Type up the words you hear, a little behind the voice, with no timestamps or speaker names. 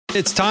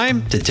It's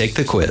time to take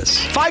the quiz.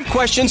 5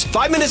 questions,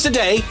 5 minutes a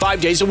day,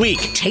 5 days a week.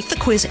 Take the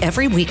quiz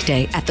every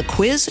weekday at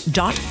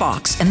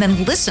thequiz.fox and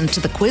then listen to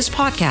the quiz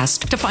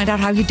podcast to find out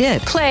how you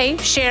did. Play,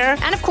 share,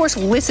 and of course,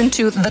 listen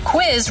to the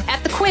quiz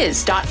at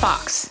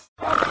thequiz.fox.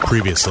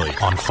 Previously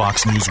on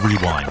Fox News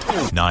Rewind,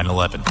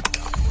 9/11.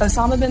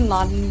 Osama bin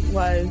Laden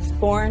was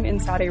born in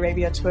Saudi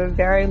Arabia to a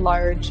very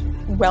large,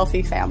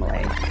 wealthy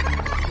family.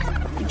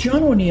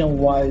 John O'Neill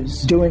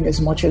was doing as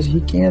much as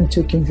he can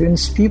to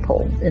convince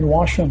people in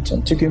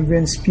Washington, to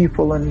convince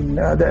people in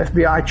the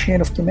FBI chain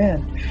of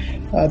command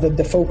that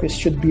the focus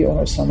should be on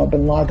Osama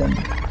bin Laden.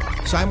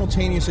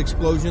 Simultaneous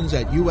explosions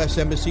at U.S.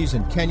 embassies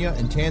in Kenya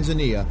and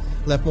Tanzania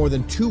left more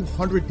than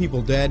 200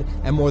 people dead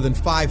and more than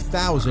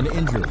 5,000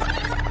 injured.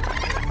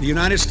 The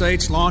United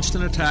States launched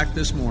an attack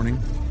this morning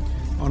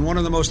on one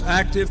of the most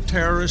active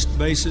terrorist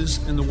bases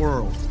in the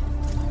world.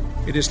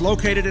 It is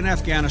located in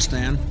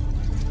Afghanistan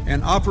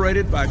and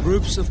operated by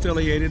groups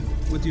affiliated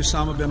with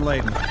Osama bin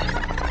Laden.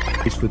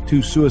 It's with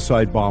 2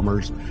 suicide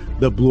bombers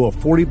that blew a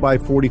 40 by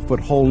 40 foot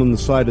hole in the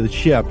side of the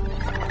ship.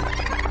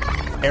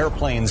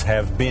 Airplanes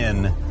have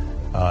been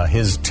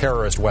his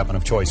terrorist weapon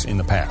of choice in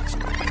the past.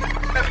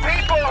 The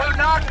people who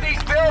knock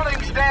these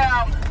buildings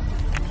down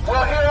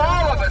will hear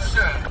all of us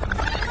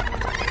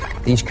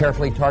soon. These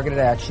carefully targeted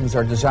actions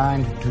are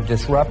designed to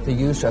disrupt the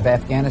use of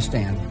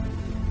Afghanistan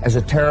as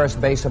a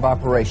terrorist base of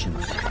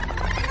operations.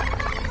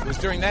 It was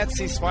during that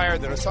ceasefire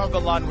that Osama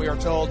bin Laden, we are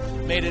told,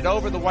 made it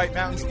over the White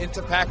Mountains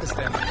into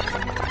Pakistan.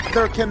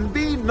 There can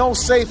be no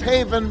safe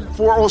haven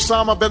for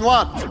Osama bin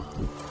Laden.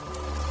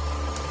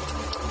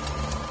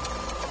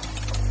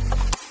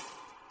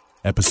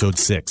 Episode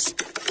 6,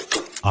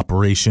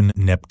 Operation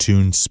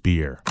Neptune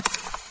Spear.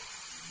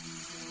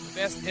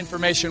 The best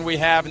information we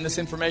have, and this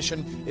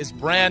information is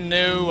brand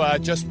new,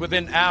 just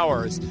within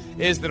hours,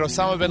 is that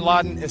Osama bin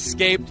Laden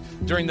escaped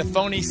during the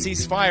phony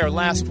ceasefire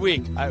last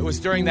week. It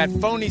was during that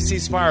phony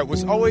ceasefire. It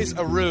was always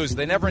a ruse.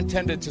 They never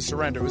intended to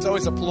surrender. It was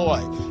always a ploy.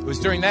 It was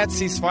during that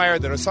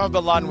ceasefire that Osama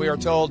bin Laden, we are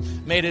told,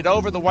 made it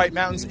over the White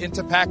Mountains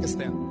into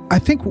Pakistan. I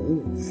think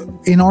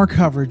in our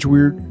coverage,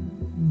 we're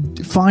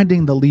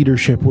finding the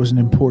leadership was an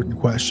important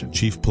question.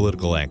 Chief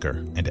political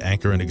anchor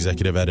and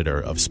executive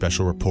editor of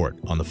Special Report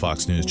on the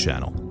Fox News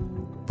Channel,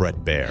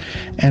 Brett Baer.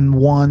 And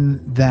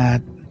one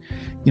that,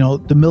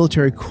 the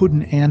military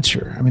couldn't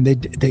answer. I mean,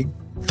 they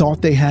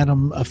thought they had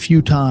him a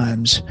few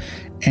times,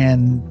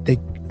 and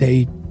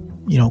they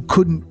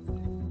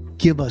couldn't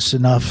give us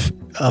enough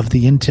of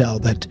the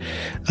intel that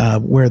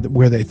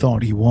where they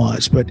thought he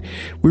was. But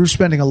we were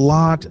spending a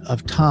lot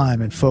of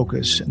time and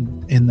focus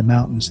in the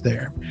mountains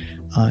there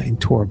in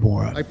Tora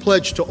Bora. I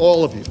pledge to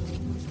all of you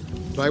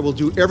that I will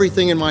do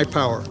everything in my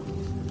power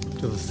to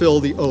fulfill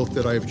the oath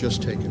that I have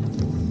just taken.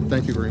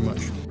 Thank you very much.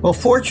 Well,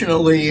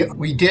 fortunately,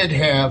 we did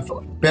have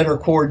better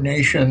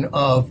coordination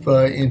of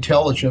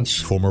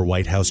intelligence. Former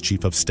White House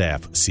Chief of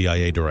Staff,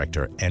 CIA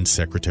Director, and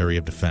Secretary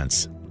of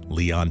Defense,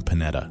 Leon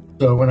Panetta.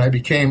 So when I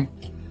became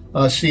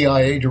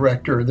CIA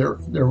Director, there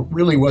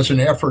really was an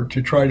effort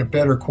to try to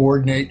better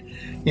coordinate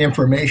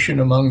information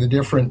among the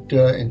different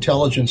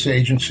intelligence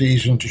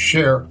agencies and to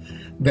share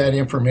that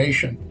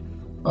information.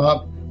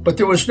 But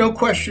there was no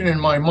question in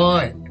my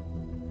mind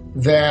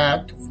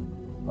that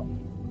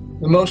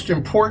the most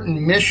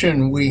important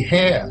mission we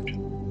had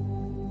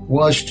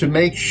was to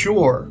make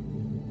sure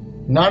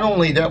not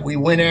only that we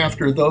went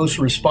after those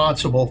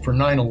responsible for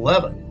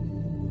 9/11,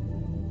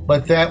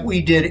 but that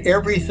we did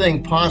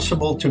everything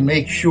possible to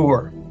make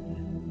sure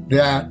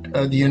that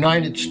the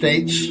United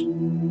States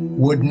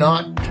would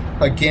not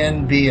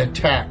again be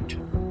attacked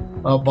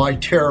by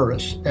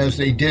terrorists as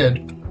they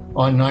did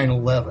on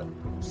 9/11.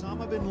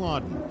 Osama bin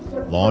Laden.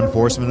 Law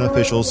enforcement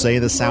officials say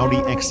the Saudi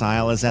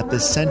exile is at the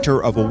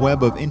center of a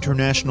web of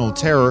international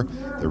terror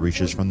that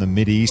reaches from the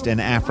Mideast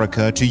and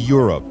Africa to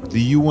Europe,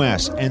 the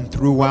U.S., and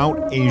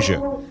throughout Asia.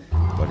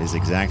 But his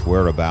exact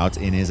whereabouts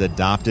in his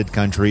adopted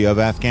country of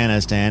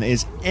Afghanistan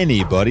is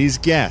anybody's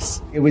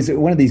guess. It was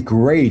one of these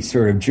great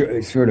sort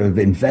of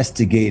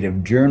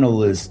investigative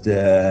journalist,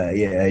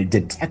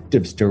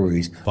 detective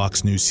stories.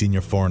 Fox News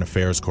senior foreign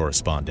affairs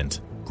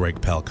correspondent,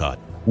 Greg Palcott.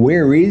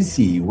 Where is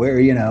he?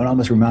 It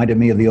almost reminded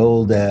me of the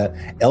old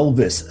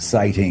Elvis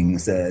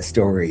sightings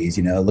stories,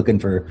 looking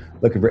for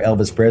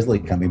Elvis Presley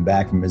coming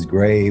back from his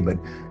grave, but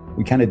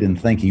we kind of didn't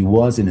think he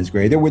was in his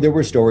grave. There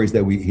were stories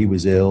that he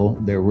was ill.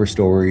 There were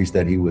stories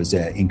that he was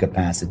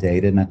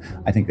incapacitated, and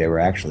I think they were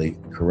actually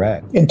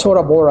correct. In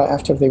Tora Bora,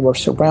 after they were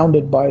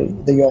surrounded by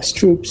the U.S.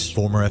 troops,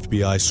 former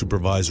FBI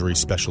supervisory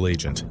special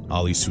agent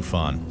Ali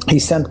Soufan. He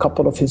sent a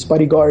couple of his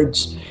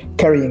bodyguards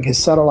carrying his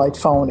satellite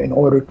phone in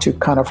order to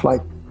kind of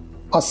like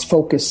us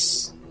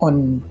focus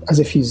on as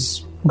if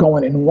he's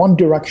going in one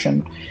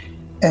direction,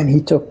 and he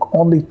took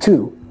only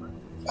 2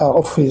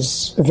 of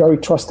his very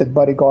trusted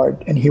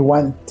bodyguard, and he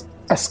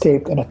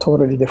escaped in a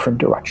totally different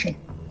direction.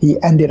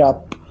 He ended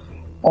up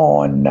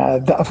on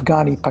the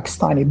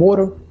Afghani-Pakistani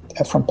border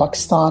from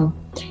Pakistan.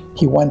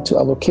 He went to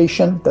a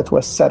location that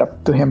was set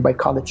up to him by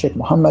Khalid Sheikh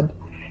Mohammed.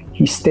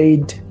 He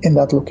stayed in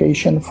that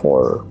location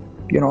for,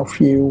 a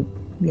few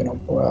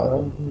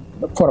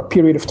for a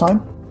period of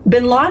time.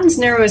 Bin Laden's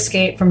narrow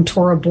escape from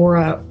Tora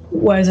Bora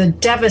was a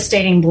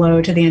devastating blow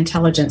to the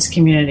intelligence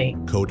community.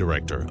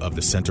 Co-director of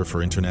the Center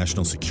for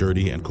International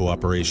Security and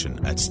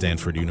Cooperation at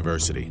Stanford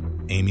University,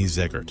 Amy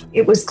Zegert.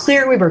 It was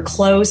clear we were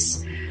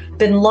close.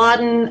 Bin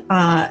Laden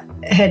thought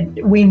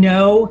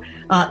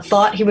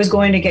he was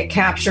going to get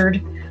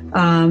captured.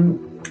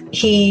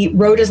 He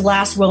wrote his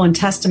last will and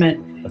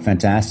testament. A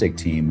fantastic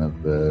team of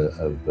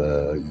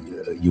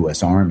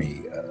U.S.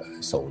 Army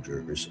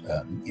soldiers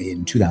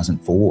in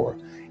 2004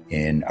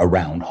 in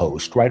around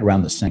Host, right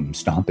around the same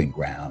stomping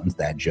grounds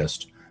that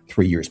just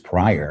 3 years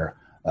prior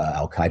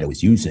Al-Qaeda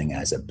was using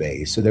as a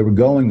base. So they were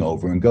going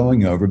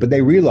over, but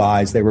they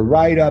realized they were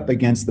right up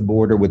against the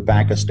border with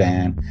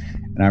Pakistan.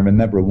 And I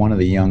remember one of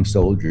the young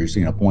soldiers,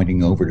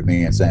 pointing over to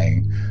me and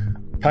saying,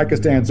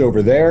 Pakistan's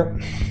over there.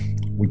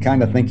 We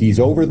kind of think he's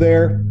over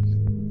there,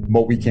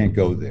 but we can't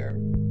go there.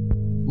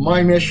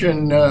 My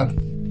mission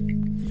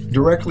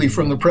directly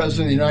from the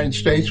President of the United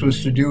States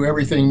was to do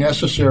everything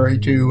necessary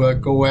to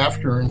go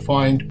after and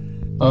find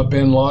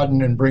bin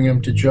Laden and bring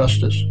him to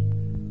justice.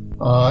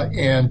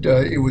 And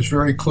it was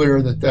very clear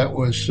that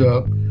was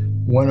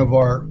one of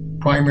our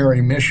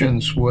primary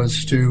missions,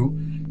 was to,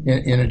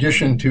 in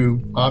addition to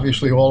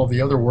obviously all of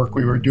the other work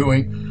we were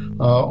doing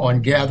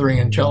on gathering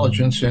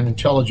intelligence and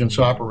intelligence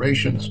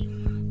operations,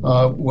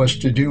 was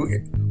to do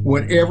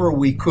whatever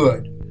we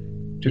could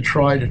to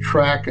try to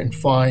track and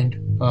find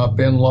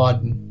bin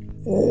Laden.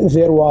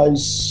 There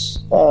was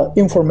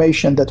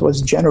information that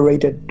was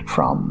generated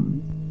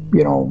from,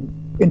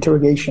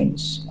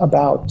 interrogations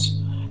about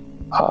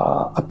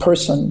a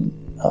person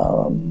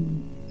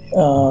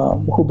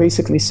who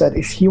basically said,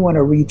 if you want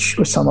to reach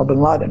Osama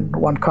bin Laden,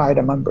 one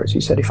Qaeda members,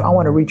 he said, if I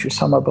want to reach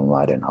Osama bin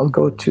Laden, I'll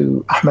go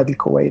to Ahmed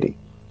al-Kuwaiti.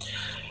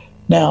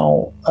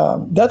 Now,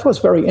 that was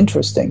very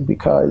interesting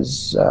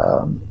because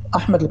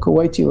Ahmed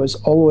al-Kuwaiti was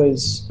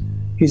always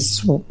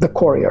the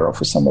courier of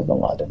Osama bin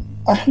Laden.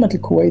 Ahmed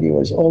al-Kuwaiti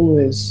was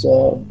always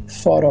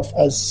thought of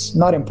as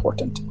not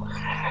important.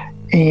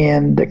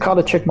 And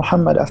Khalid Sheikh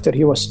Mohammed, after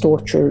he was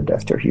tortured,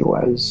 after he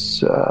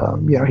was,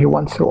 he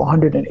went through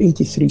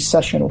 183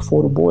 sessions of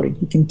waterboarding,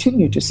 he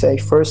continued to say,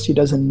 first, he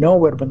doesn't know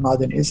where bin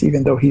Laden is,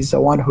 even though he's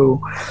the one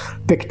who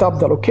picked up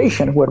the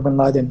location where bin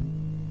Laden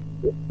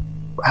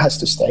has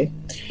to stay.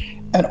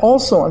 And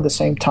also at the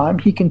same time,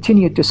 he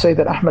continued to say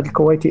that Ahmed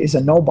al-Kuwaiti is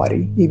a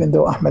nobody, even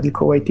though Ahmed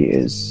al-Kuwaiti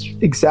is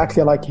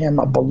exactly like him,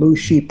 a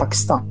Baluchi,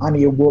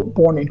 Pakistani,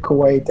 born in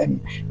Kuwait,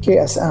 and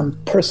KSM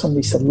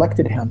personally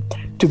selected him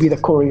to be the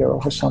courier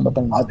of Osama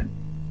bin Laden.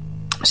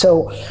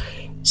 So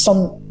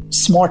some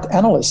smart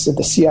analysts at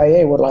the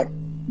CIA were like,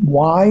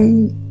 why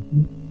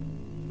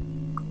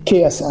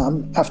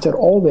KSM, after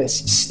all this,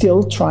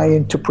 still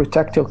trying to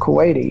protect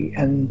al-Kuwaiti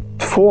and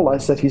fool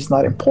us that he's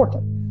not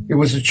important? It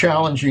was a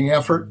challenging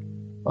effort.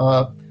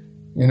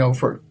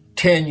 For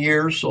 10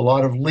 years, a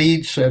lot of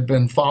leads had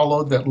been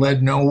followed that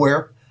led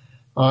nowhere.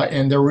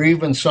 And there were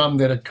even some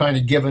that had kind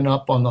of given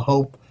up on the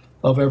hope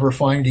of ever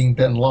finding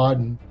bin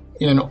Laden.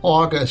 In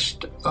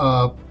August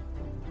of,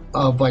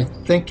 I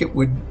think it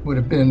would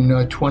have been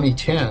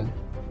 2010,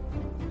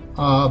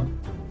 I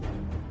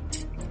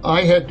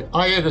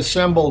had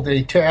assembled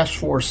a task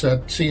force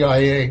at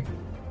CIA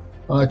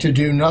to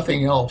do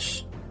nothing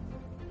else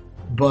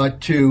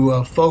but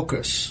to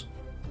focus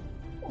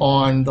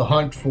on the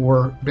hunt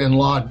for bin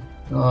Laden,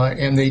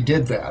 and they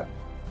did that.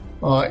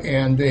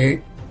 And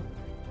they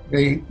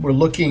were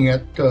looking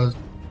at a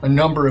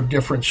number of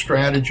different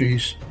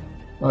strategies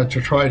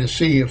to try to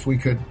see if we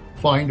could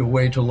find a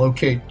way to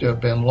locate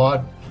bin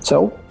Laden.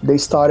 So they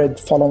started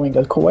following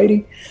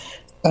al-Kuwaiti,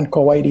 and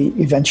Kuwaiti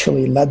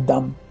eventually led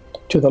them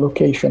to the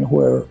location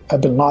where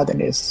bin Laden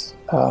is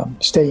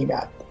staying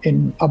at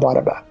in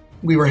Abbottabad.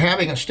 We were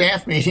having a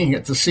staff meeting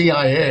at the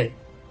CIA,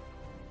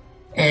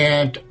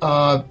 and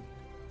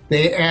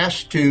they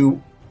asked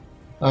to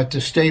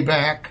stay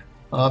back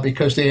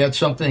because they had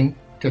something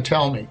to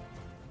tell me.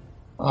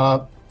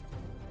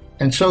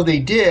 And so they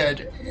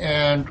did,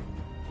 and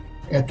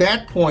at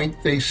that point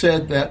they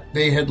said that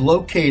they had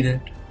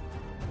located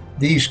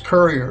these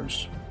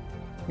couriers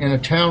in a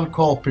town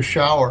called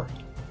Peshawar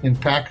in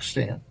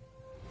Pakistan,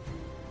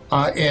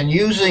 and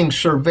using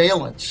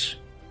surveillance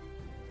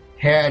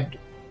had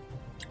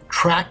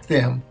tracked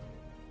them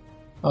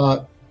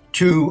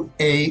to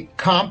a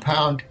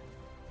compound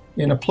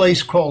in a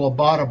place called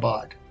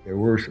Abbottabad. There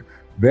were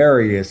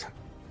various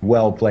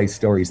well-placed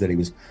stories that he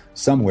was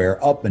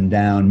somewhere up and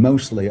down,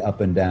 mostly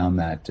up and down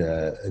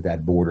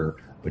that border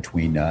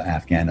between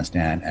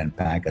Afghanistan and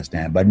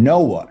Pakistan. But no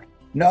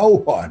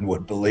one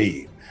would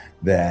believe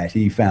that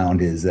he found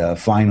his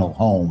final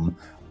home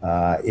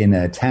in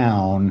a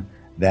town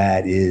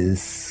that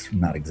is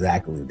not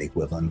exactly the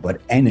equivalent,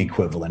 but an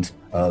equivalent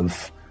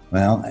of,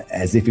 well,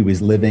 as if he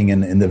was living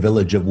in the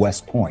village of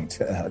West Point,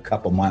 a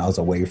couple miles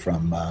away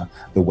from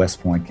the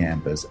West Point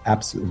campus.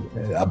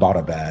 Absolutely,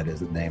 Abbottabad is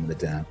the name of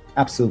the town.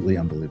 Absolutely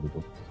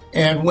unbelievable.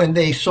 And when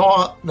they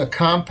saw the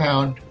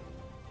compound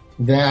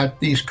that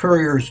these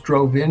couriers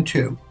drove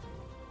into,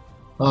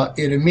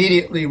 it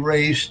immediately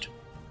raised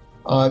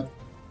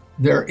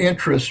their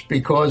interest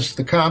because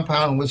the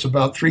compound was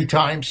about 3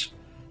 times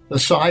the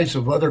size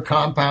of other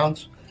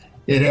compounds.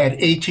 It had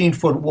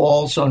 18-foot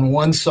walls on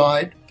one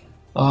side,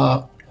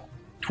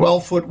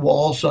 12-foot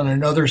walls on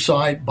another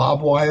side,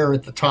 barbed wire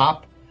at the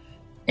top.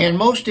 And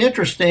most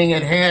interesting,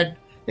 it had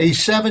a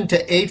 7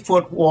 to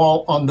 8-foot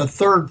wall on the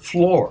 3rd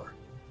floor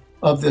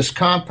of this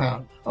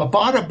compound.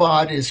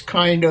 Abbottabad is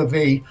kind of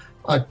a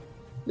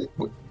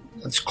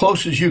as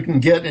close as you can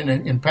get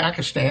in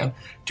Pakistan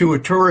to a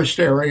tourist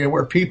area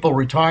where people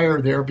retire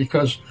there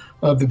because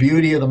of the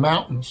beauty of the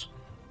mountains.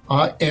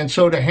 And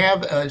so to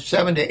have a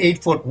 7 to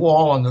 8-foot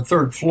wall on the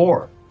 3rd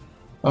floor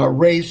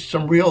raised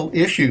some real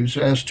issues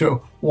as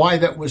to why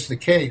that was the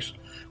case.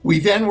 We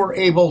then were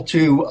able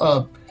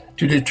to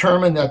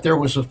determine that there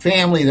was a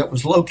family that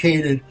was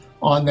located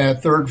on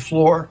that 3rd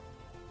floor.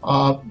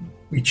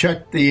 We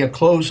checked the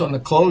clothes on the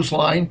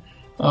clothesline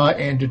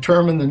and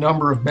determined the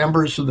number of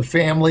members of the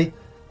family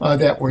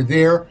that were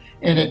there,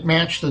 and it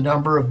matched the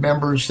number of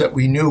members that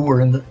we knew were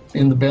in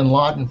the bin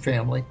Laden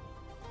family.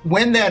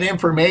 When that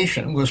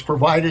information was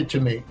provided to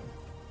me,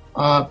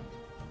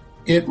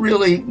 it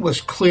really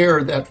was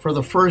clear that for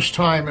the first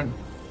time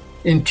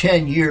in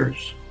 10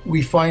 years,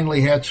 we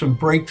finally had some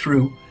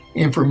breakthrough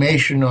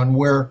information on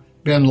where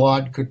bin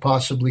Laden could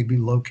possibly be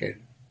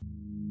located.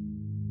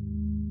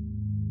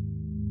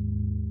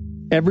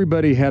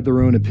 Everybody had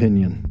their own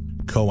opinion.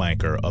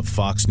 Co-anchor of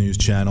Fox News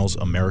Channel's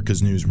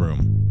America's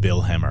Newsroom,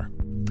 Bill Hemmer.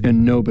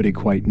 And nobody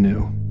quite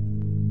knew.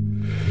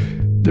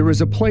 There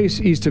was a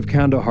place east of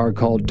Kandahar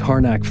called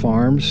Tarnak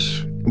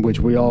Farms, which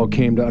we all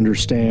came to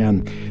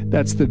understand.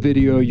 That's the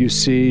video you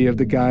see of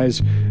the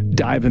guys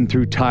diving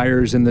through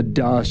tires in the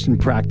dust and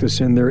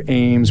practicing their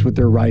aims with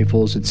their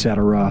rifles,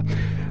 etc.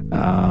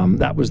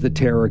 That was the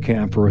terror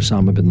camp for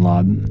Osama bin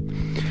Laden.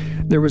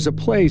 There was a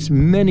place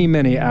many,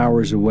 many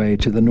hours away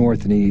to the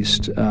north and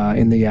east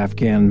in the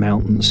Afghan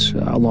mountains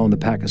along the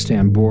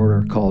Pakistan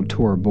border called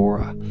Tora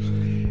Bora.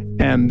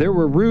 And there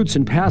were routes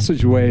and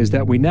passageways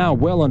that we now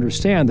well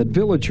understand that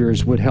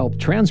villagers would help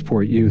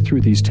transport you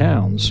through these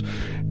towns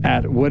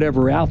at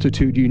whatever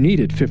altitude you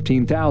needed,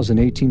 15,000,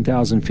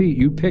 18,000 feet.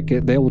 You pick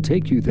it, they will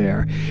take you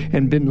there.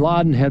 And bin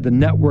Laden had the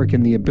network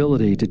and the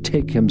ability to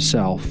take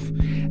himself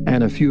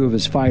and a few of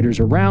his fighters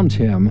around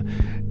him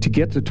to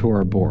get to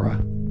Tora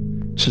Bora,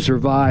 to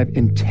survive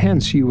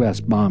intense U.S.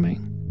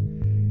 bombing,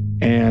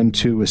 and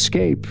to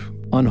escape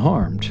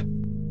unharmed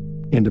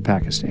into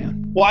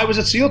Pakistan. Well, I was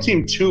at SEAL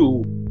Team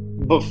 2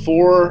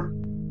 before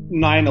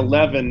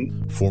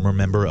 9/11. Former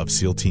member of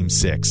SEAL Team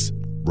 6,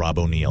 Rob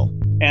O'Neill.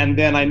 And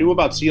then I knew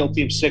about SEAL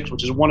Team 6,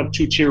 which is one of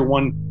 2 Tier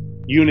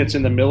 1 units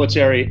in the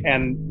military,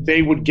 and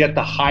they would get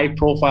the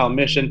high-profile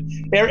mission.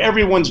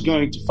 Everyone's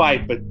going to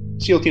fight, but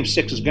SEAL Team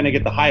 6 is going to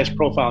get the highest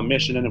profile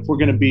mission, and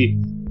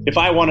if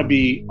I want to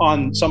be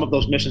on some of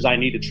those missions, I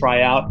need to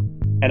try out.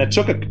 And it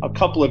took a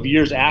couple of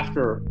years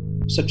after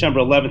September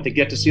 11th to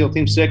get to SEAL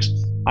Team 6.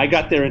 I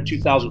got there in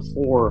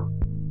 2004,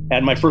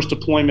 and my first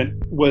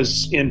deployment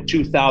was in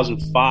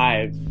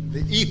 2005.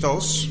 The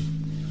ethos,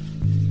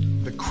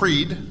 the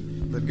creed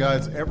that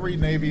guides every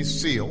Navy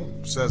SEAL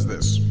says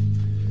this: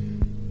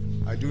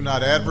 I do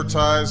not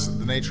advertise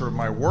the nature of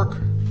my work,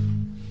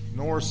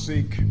 nor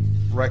seek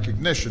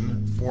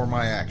recognition for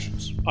my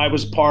actions. I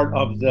was part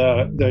of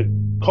the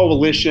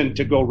coalition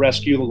to go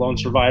rescue the lone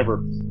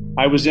survivor.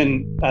 I was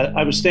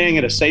staying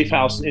at a safe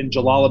house in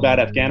Jalalabad,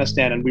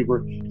 Afghanistan, and we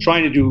were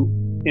trying to do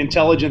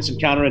intelligence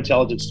and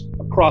counterintelligence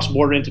across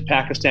border into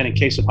Pakistan in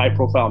case of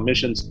high-profile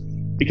missions.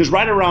 Because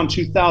right around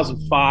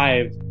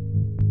 2005,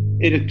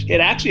 it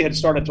actually had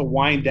started to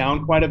wind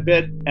down quite a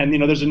bit, and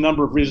there's a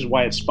number of reasons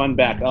why it spun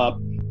back up,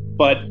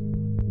 but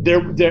there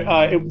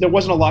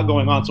wasn't a lot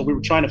going on. So we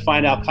were trying to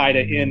find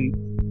Al-Qaeda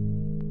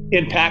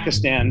in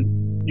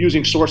Pakistan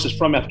using sources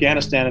from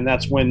Afghanistan, and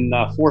that's when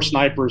 4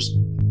 snipers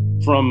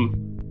from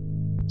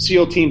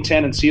SEAL Team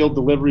 10 and SEAL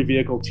Delivery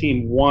Vehicle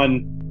Team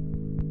 1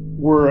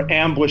 were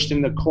ambushed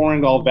in the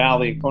Korangal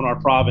Valley in Konar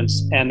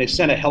province, and they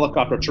sent a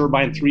helicopter,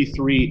 Turbine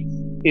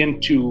 3-3, in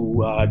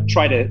to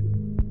try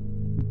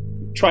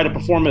to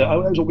perform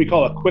what we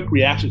call a quick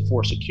reaction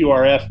force, a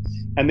QRF,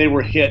 and they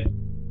were hit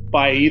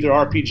by either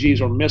RPGs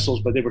or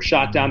missiles, but they were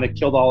shot down. They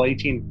killed all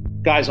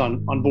 18 guys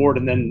on board,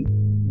 and then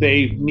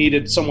they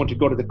needed someone to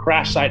go to the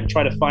crash site and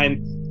try to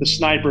find the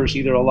snipers,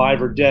 either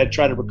alive or dead,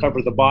 try to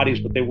recover the bodies,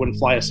 but they wouldn't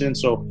fly us in.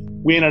 So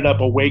we ended up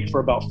awake for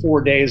about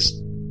 4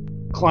 days,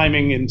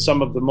 climbing in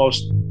some of the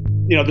most,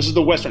 this is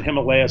the Western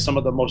Himalayas, some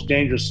of the most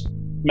dangerous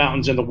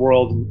mountains in the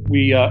world.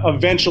 We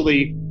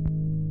eventually,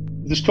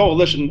 this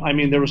coalition,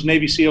 there was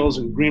Navy SEALs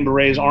and Green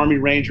Berets, Army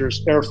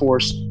Rangers, Air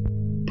Force,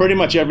 pretty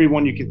much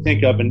everyone you can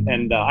think of.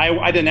 And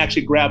I didn't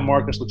actually grab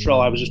Marcus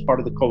Luttrell. I was just part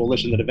of the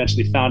coalition that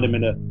eventually found him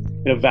in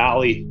a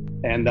valley,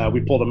 and we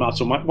pulled him out.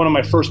 So one of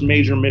my first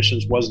major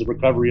missions was the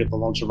recovery of the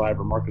lone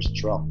survivor, Marcus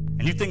Luttrell.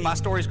 And you think my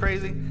story's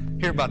crazy?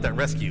 Hear about that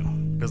rescue.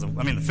 Because,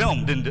 the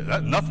film didn't do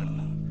nothing.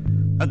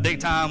 At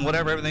daytime,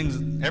 whatever,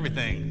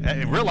 everything.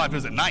 In real life, it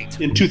was at night.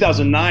 In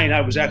 2009,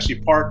 I was actually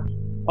part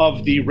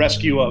of the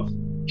rescue of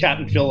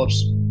Captain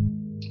Phillips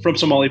from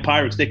Somali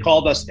pirates. They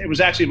called us. It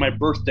was actually my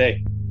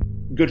birthday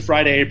Good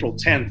Friday, April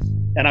 10th,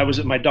 and I was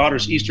at my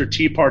daughter's Easter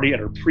tea party at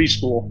her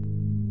preschool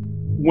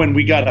when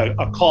we got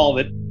a call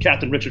that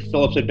Captain Richard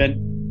Phillips had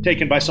been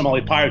taken by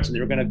Somali pirates, and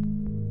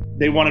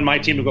they wanted my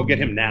team to go get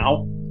him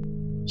now.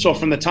 So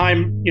from the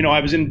time, I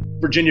was in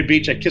Virginia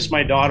Beach, I kissed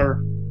my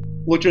daughter,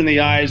 looked her in the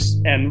eyes,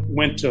 and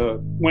went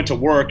to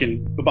work.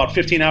 And about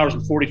 15 hours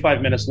and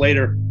 45 minutes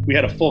later, we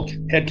had a full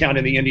head count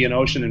in the Indian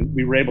Ocean, and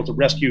we were able to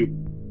rescue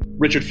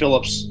Richard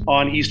Phillips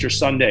on Easter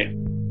Sunday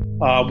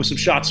with some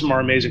shots from our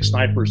amazing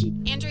snipers.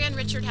 Andrea and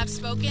Richard have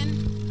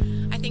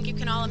spoken. I think you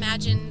can all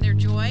imagine their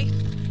joy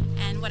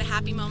and what a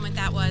happy moment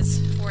that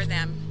was for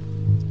them.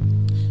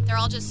 They're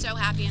all just so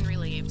happy and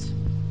relieved.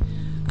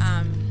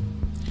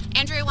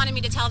 Andrea wanted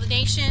me to tell the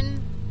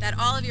nation that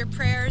all of your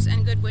prayers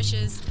and good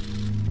wishes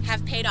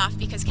have paid off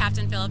because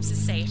Captain Phillips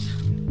is safe.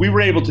 We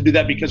were able to do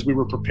that because we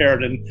were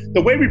prepared. And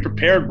the way we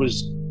prepared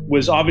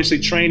was obviously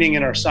training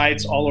in our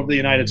sites all over the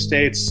United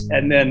States,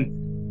 and then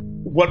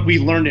what we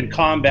learned in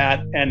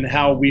combat and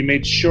how we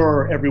made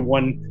sure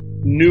everyone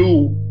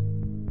knew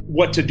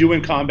what to do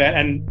in combat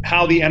and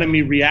how the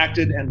enemy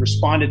reacted and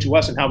responded to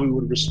us and how we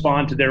would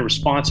respond to their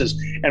responses.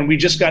 And we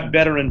just got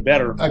better and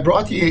better. I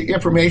brought the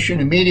information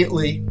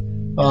immediately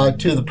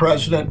to the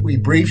president. We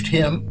briefed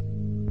him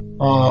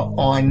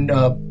on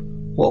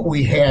what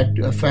we had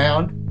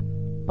found.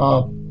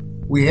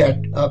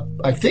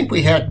 I think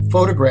we had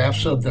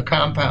photographs of the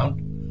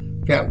compound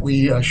that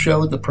we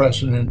showed the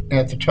president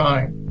at the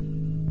time.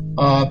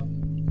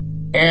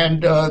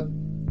 And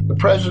the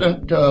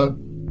president,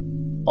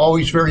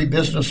 always very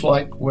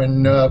businesslike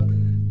when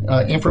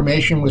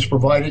information was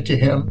provided to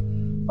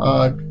him,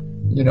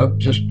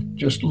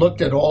 just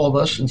looked at all of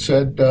us and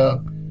said,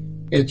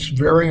 it's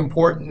very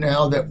important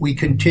now that we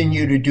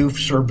continue to do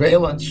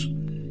surveillance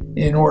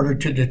in order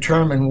to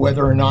determine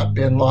whether or not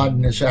bin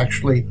Laden is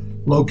actually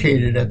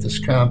located at this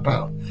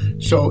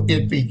compound. So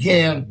it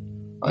began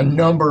a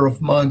number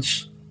of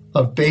months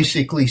of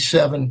basically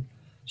seven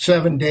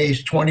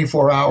days,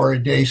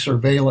 24-hour-a-day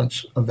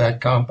surveillance of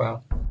that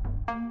compound.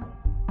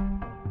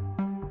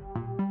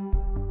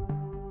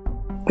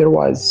 There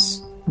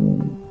was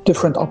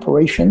different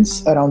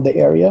operations around the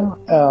area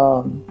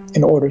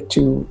in order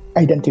to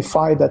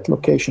identify that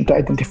location, to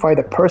identify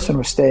the person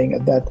who's staying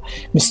at that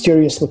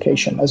mysterious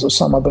location as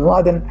Osama bin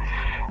Laden.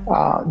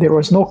 There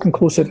was no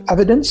conclusive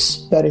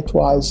evidence that it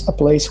was a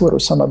place where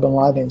Osama bin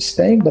Laden is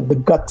staying, but the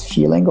gut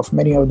feeling of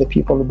many of the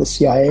people of the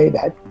CIA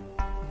that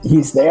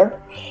he's there.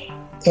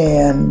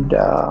 And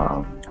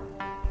an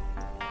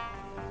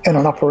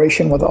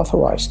operation was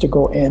authorized to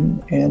go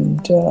in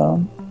and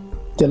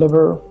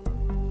deliver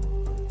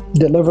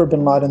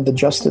bin Laden the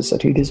justice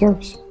that he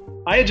deserves.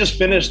 I had just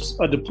finished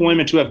a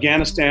deployment to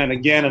Afghanistan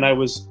again, and I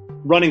was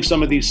running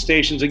some of these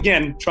stations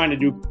again, trying to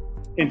do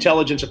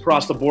intelligence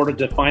across the border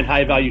to find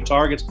high-value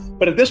targets.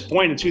 But at this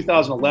point in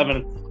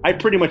 2011, I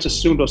pretty much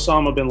assumed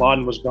Osama bin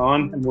Laden was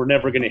gone and we're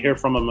never going to hear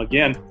from him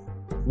again.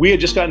 We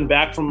had just gotten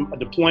back from a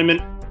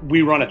deployment.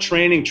 We were on a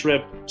training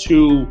trip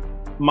to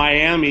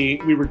Miami.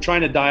 We were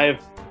trying to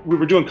dive. We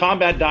were doing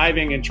combat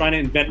diving and trying to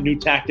invent new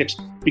tactics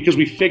because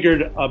we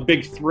figured a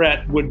big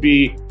threat would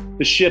be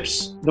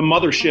the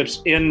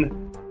motherships in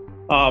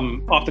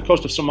off the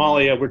coast of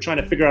Somalia. We're trying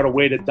to figure out a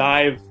way to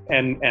dive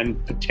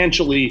and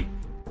potentially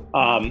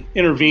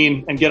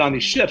intervene and get on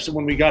these ships. And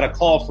when we got a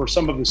call for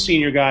some of the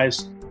senior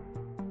guys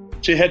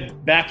to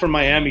head back from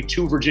Miami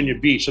to Virginia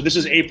Beach. So this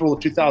is April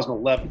of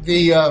 2011.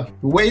 The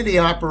way the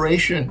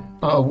operation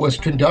was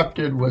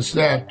conducted was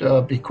that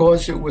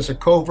because it was a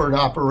covert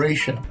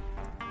operation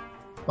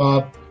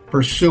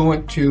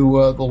pursuant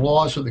to the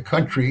laws of the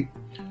country,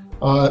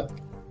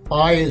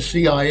 I, as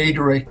CIA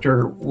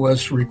director,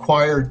 was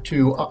required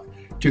to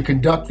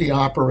conduct the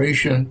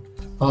operation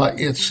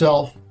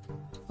itself.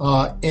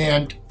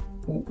 And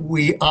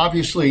we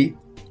obviously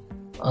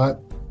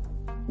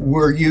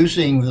were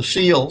using the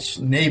SEALs,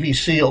 Navy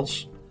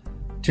SEALs,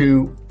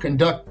 to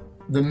conduct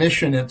the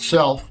mission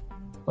itself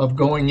of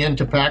going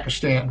into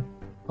Pakistan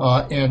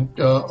and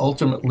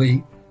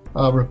ultimately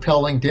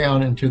rappelling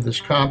down into this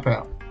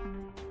compound.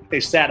 They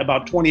sat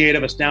about 28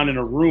 of us down in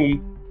a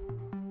room.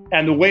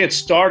 And the way it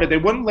started, they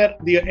wouldn't let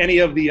any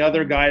of the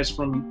other guys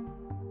from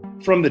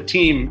the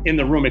team in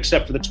the room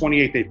except for the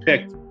 28 they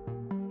picked.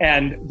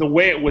 And the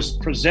way it was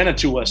presented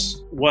to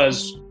us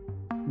was,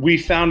 we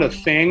found a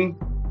thing,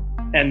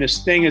 and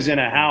this thing is in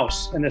a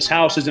house, and this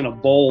house is in a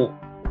bowl,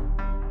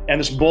 and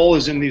this bowl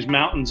is in these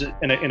mountains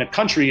in a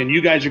country, and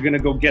you guys are going to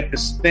go get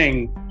this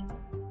thing,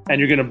 and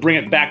you're going to bring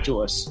it back to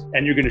us,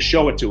 and you're going to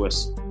show it to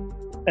us.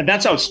 And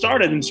that's how it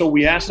started. And so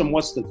we asked them,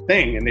 what's the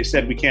thing? And they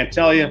said, we can't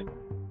tell you.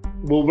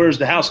 Well, where's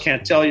the house?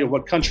 Can't tell you.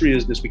 What country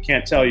is this? We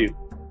can't tell you.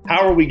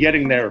 How are we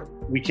getting there?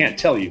 We can't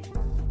tell you.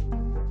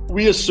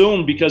 We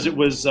assumed, because it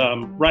was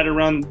right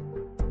around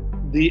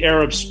the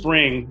Arab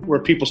Spring, where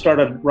people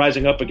started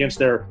rising up against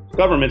their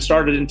government,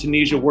 started in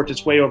Tunisia, worked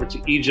its way over to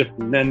Egypt,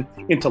 and then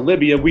into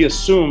Libya. We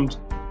assumed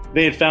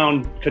they had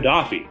found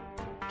Gaddafi.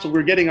 So we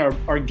were getting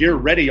our gear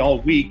ready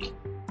all week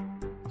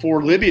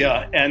for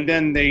Libya. And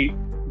then they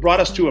brought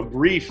us to a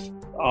brief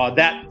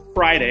that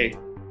Friday,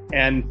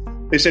 and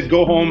they said,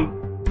 go home,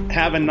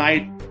 have a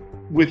night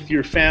with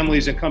your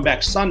families and come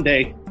back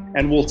Sunday,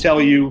 and we'll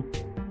tell you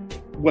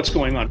what's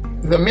going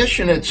on. The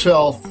mission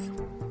itself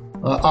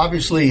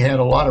obviously had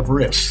a lot of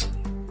risks,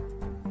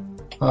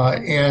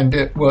 and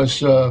it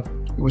was a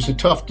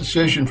tough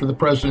decision for the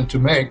president to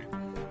make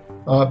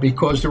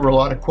because there were a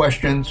lot of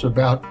questions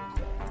about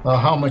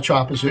how much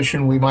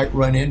opposition we might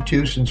run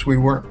into since we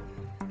weren't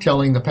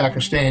telling the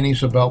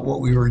Pakistanis about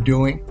what we were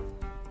doing.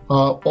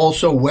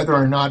 Also, whether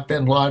or not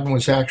bin Laden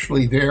was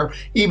actually there,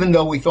 even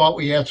though we thought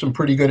we had some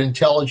pretty good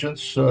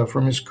intelligence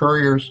from his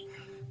couriers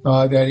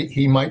that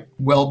he might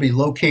well be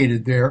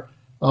located there.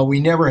 We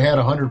never had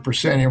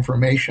 100%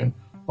 information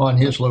on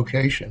his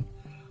location.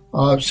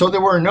 So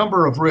there were a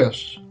number of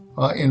risks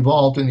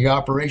involved in the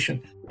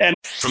operation.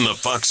 From the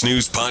Fox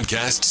News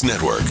Podcasts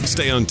Network.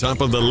 Stay on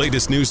top of the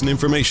latest news and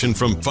information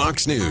from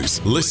Fox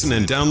News. Listen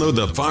and download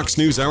the Fox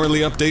News Hourly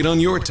Update on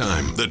your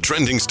time. The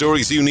trending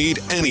stories you need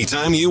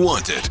anytime you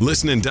want it.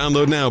 Listen and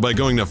download now by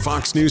going to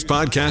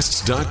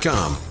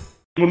foxnewspodcasts.com.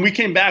 When we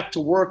came back to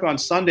work on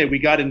Sunday, we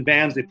got in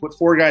vans. They put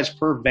 4 guys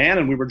per van,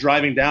 and we were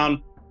driving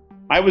down.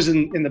 I was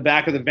in the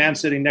back of the van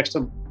sitting next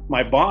to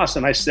my boss,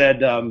 and I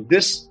said,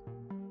 this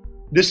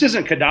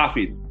isn't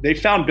Gaddafi. They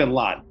found bin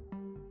Laden.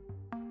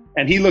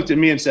 And he looked at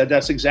me and said,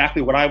 that's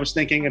exactly what I was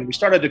thinking. And we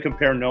started to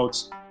compare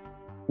notes.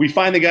 We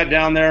finally got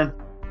down there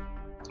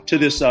to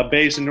this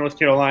base in North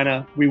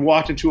Carolina. We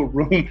walked into a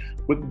room.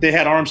 They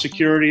had armed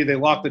security. They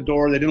locked the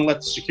door. They didn't let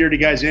the security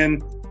guys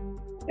in.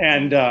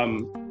 And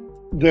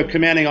the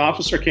commanding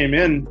officer came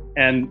in,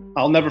 and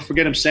I'll never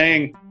forget him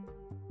saying,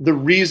 the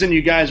reason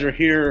you guys are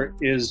here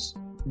is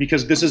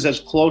because this is as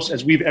close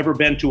as we've ever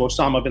been to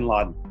Osama bin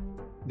Laden.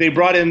 They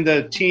brought in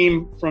the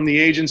team from the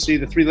agency,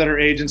 the 3-letter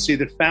agency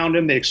that found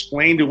him. They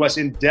explained to us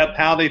in depth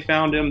how they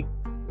found him.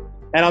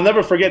 And I'll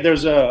never forget,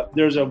 there's a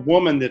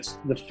woman that's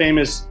the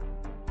famous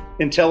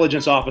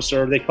intelligence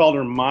officer. They called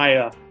her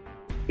Maya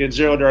in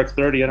Zero Dark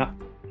 30. And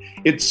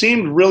it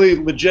seemed really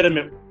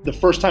legitimate the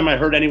first time I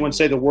heard anyone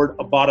say the word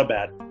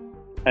Abbottabad.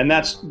 And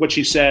that's what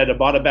she said,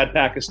 Abbottabad,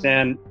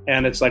 Pakistan.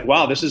 And it's like,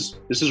 wow, this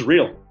is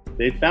real.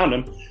 They found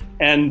him.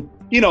 And,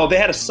 they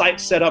had a site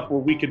set up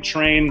where we could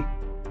train.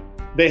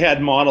 They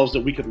had models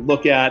that we could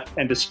look at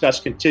and discuss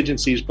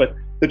contingencies, but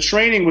the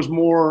training was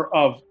more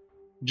of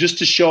just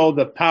to show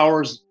the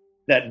powers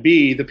that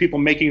be, the people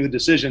making the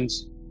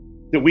decisions,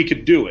 that we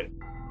could do it.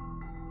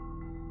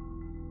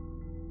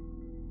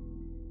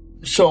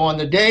 So on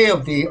the day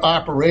of the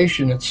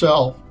operation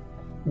itself,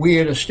 we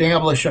had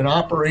established an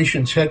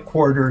operations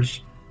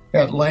headquarters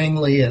at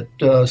Langley at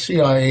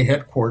CIA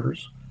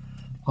headquarters.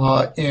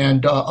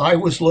 And I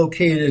was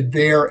located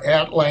there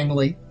at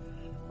Langley,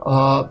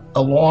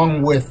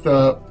 along with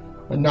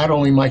not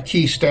only my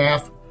key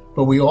staff,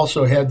 but we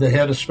also had the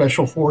head of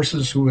Special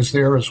Forces who was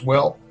there as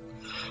well.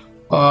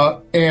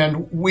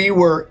 And we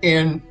were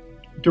in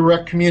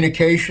direct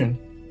communication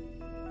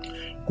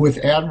with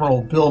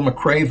Admiral Bill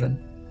McRaven,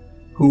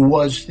 who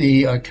was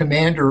the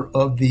commander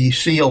of the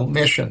SEAL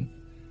mission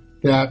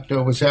that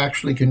was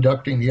actually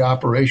conducting the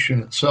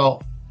operation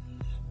itself.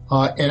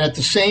 And at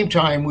the same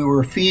time, we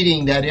were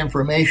feeding that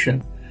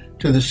information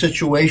to the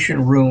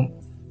Situation Room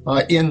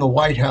in the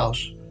White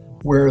House,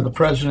 where the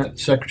President,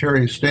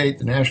 Secretary of State,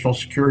 the National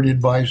Security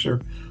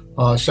Advisor,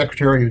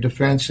 Secretary of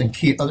Defense, and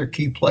other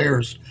key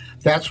players,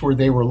 that's where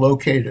they were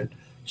located.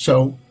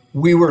 So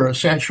we were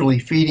essentially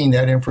feeding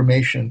that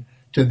information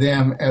to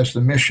them as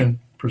the mission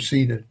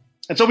proceeded.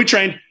 And so we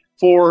trained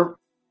for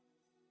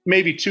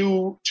maybe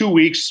two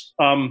weeks,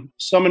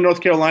 some in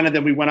North Carolina,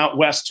 then we went out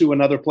west to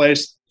another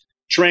place,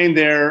 trained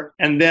there,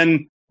 and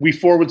then we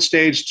forward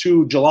staged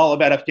to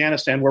Jalalabad,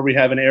 Afghanistan, where we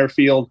have an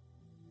airfield.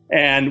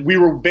 And we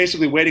were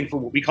basically waiting for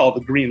what we call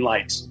the green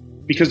lights,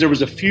 because there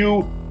was a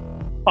few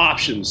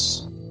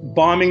options: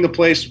 bombing the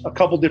place, a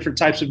couple different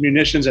types of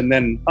munitions, and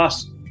then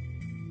us.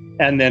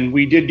 And then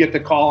we did get the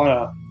call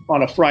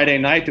on a Friday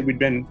night that we'd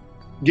been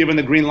given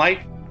the green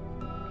light,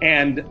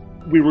 and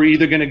we were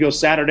either going to go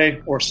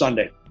Saturday or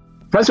Sunday.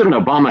 President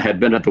Obama had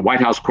been at the White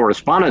House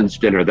Correspondents'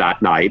 Dinner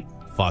that night.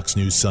 Fox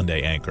News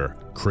Sunday anchor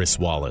Chris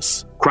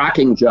Wallace.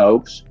 Cracking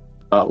jokes,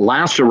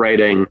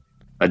 lacerating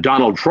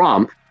Donald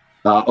Trump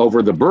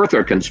over the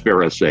birther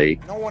conspiracy.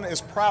 No one is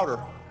prouder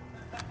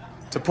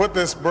to put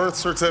this birth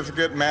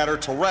certificate matter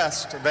to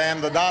rest than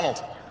the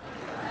Donald.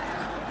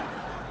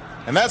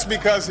 And that's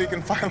because he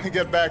can finally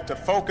get back to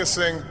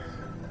focusing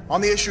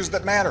on the issues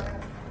that matter.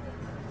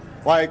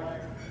 Like,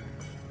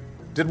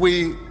 did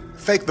we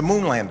fake the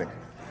moon landing?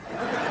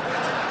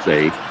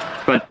 See,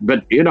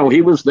 but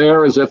he was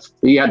there as if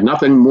he had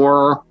nothing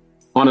more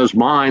on his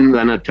mind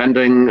than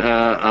attending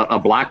a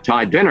black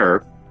tie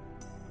dinner.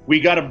 We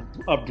got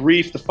a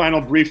brief, the final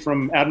brief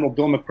from Admiral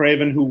Bill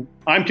McRaven, who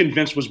I'm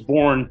convinced was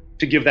born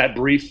to give that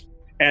brief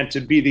and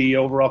to be the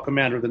overall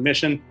commander of the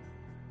mission.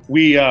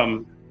 We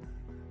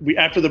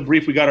after the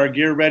brief, we got our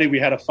gear ready. We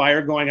had a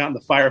fire going out in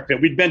the fire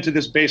pit. We'd been to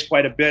this base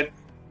quite a bit,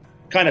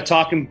 kind of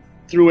talking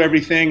through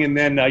everything, and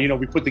then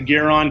we put the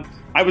gear on.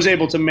 I was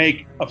able to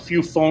make a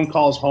few phone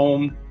calls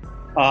home.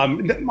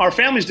 Our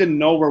families didn't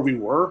know where we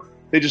were;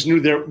 they just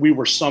knew that we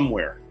were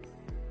somewhere.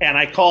 And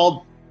I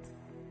called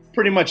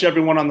pretty much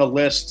everyone on the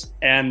list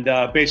and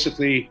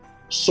basically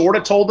sort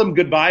of told them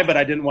goodbye, but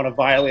I didn't want to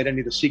violate any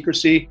of the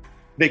secrecy.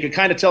 They could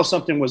kind of tell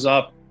something was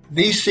up.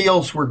 These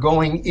SEALs were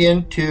going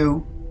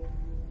into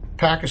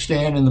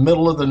Pakistan in the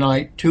middle of the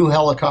night, 2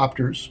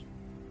 helicopters.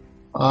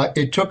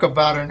 It took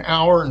about an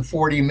hour and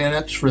 40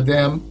 minutes for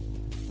them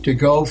to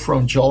go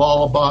from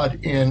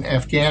Jalalabad in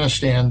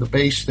Afghanistan, the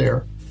base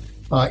there,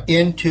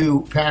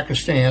 into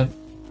Pakistan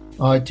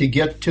to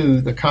get to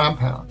the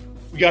compound.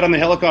 We got on the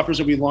helicopters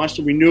and we launched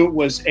it. We knew it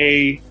was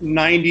a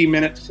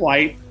 90-minute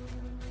flight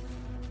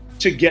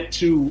to get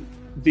to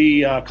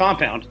the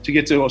compound, to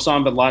get to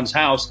Osama bin Laden's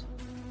house.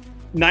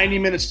 90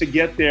 minutes to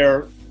get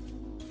there,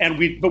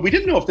 but we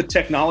didn't know if the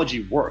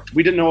technology worked.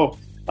 We didn't know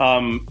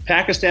if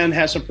Pakistan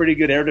has some pretty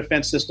good air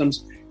defense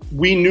systems.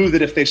 We knew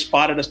that if they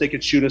spotted us, they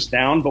could shoot us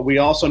down, but we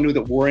also knew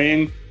that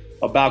worrying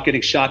about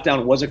getting shot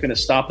down wasn't going to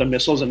stop the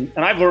missiles. And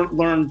I've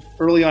learned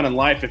early on in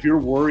life, if your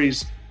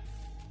worries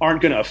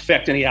aren't going to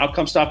affect any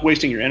outcome, stop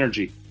wasting your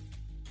energy.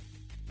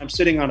 I'm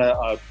sitting on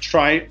a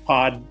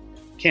tripod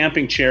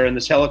camping chair in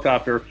this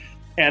helicopter,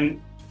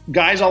 and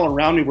guys all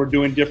around me were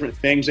doing different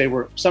things.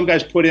 Some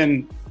guys put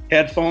in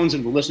headphones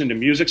and were listening to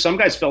music. Some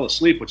guys fell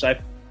asleep, which I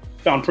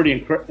found pretty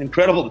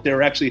incredible that they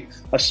were actually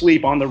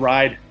asleep on the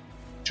ride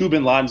to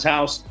bin Laden's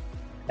house.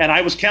 And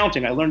I was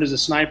counting. I learned as a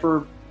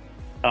sniper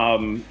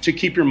to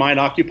keep your mind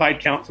occupied,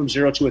 count from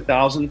 0 to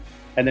 1,000,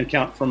 and then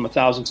count from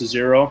 1,000 to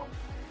 0.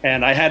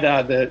 And I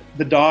had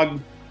the dog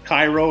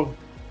Cairo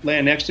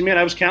laying next to me, and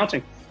I was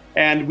counting.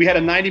 And we had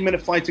a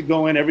 90-minute flight to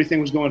go in.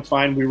 Everything was going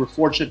fine. We were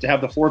fortunate to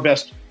have the 4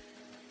 best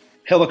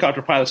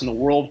helicopter pilots in the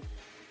world.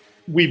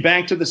 We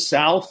banked to the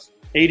south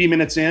 80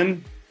 minutes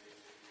in.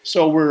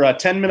 So we're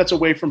 10 minutes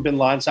away from bin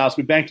Laden's house.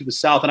 We banked to the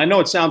south. And I know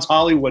it sounds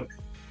Hollywood,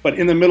 but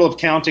in the middle of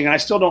counting, and I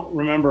still don't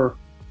remember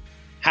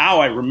how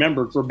I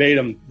remembered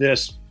verbatim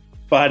this,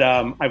 but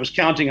I was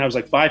counting. I was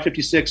like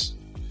 556,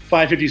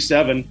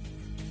 557.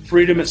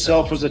 Freedom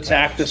itself was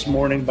attacked this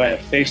morning by a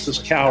faceless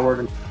coward,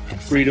 and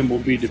freedom will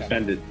be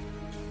defended.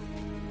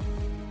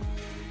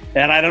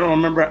 And I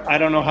don't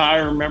know how I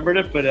remembered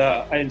it, but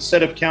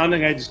instead of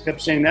counting, I just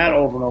kept saying that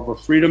over and over.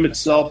 Freedom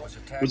itself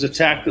was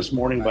attacked this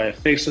morning by a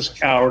faceless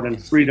coward,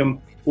 and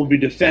freedom will be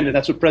defended.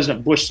 That's what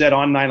President Bush said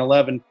on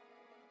 9/11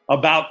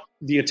 about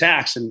the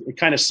attacks, and it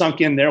kind of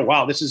sunk in there.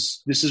 Wow, this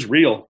is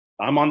real.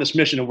 I'm on this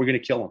mission, and we're going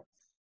to kill him.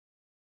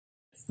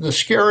 The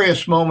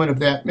scariest moment of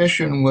that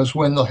mission was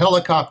when the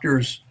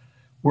helicopters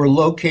were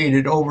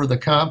located over the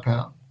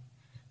compound.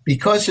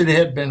 Because it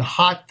had been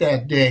hot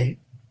that day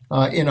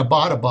in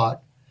Abbottabad,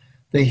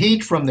 the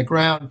heat from the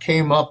ground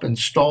came up and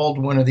stalled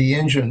one of the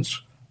engines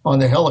on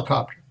the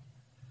helicopter.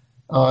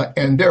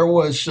 And there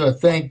was,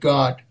 thank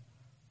God,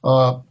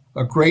 a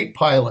great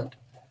pilot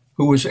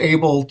who was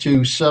able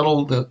to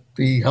settle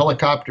the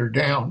helicopter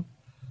down,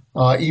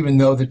 even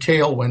though the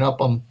tail went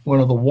up on one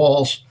of the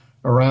walls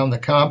around the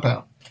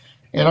compound.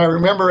 And I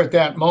remember at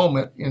that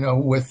moment,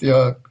 with,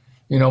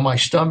 my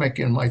stomach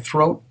in my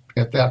throat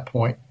at that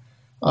point,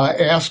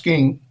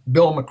 asking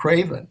Bill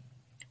McRaven,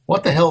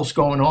 what the hell's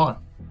going on?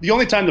 The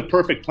only time the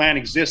perfect plan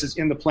exists is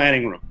in the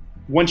planning room.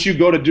 Once you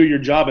go to do your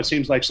job, it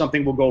seems like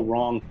something will go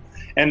wrong.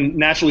 And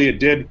naturally it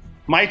did.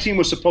 My team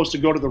was supposed to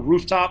go to the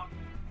rooftop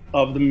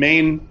of the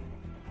main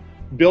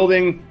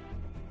building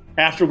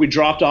after we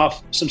dropped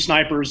off some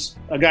snipers,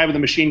 a guy with a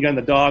machine gun,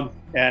 the dog,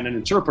 and an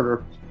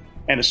interpreter.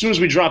 And as soon as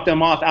we dropped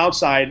them off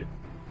outside,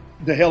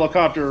 the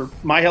helicopter,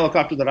 my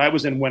helicopter that I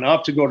was in, went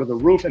up to go to the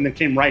roof and then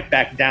came right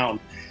back down.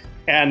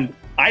 And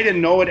I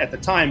didn't know it at the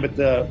time, but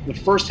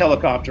the first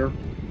helicopter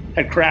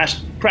had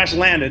crash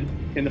landed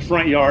in the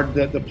front yard.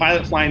 The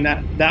pilot flying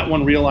that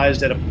one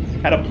realized at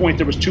a point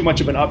there was too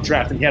much of an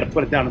updraft and he had to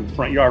put it down in the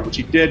front yard, which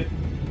he did.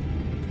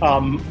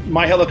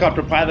 My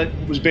helicopter pilot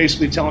was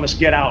basically telling us,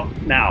 get out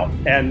now.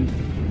 And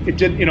it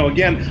did,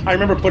 again, I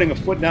remember putting a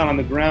foot down on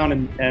the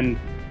ground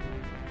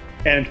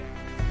and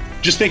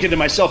just thinking to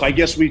myself, I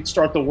guess we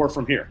start the war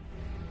from here.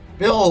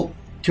 Bill,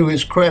 to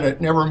his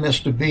credit, never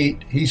missed a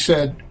beat. He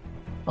said,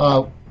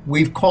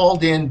 we've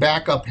called in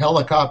backup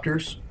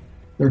helicopters.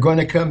 They're going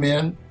to come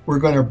in. We're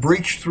going to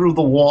breach through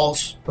the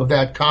walls of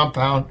that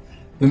compound.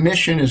 The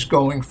mission is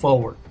going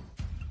forward.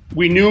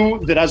 We knew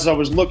that as I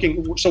was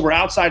looking, so we're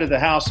outside of the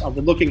house. I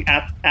was looking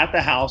at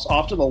the house.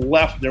 Off to the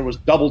left, there was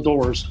double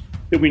doors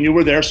that we knew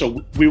were there,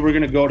 so we were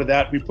going to go to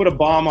that. We put a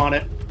bomb on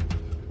it.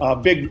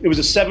 It was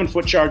a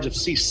 7-foot charge of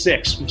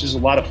C6, which is a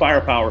lot of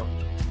firepower.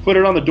 Put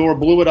it on the door,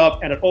 blew it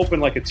up, and it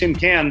opened like a tin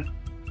can.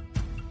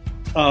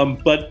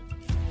 But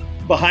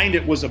behind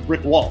it was a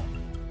brick wall.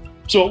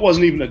 So it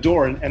wasn't even a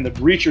door. And the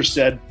breacher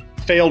said,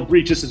 failed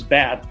breach, this is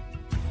bad.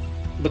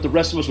 But the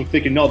rest of us were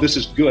thinking, no, this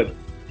is good.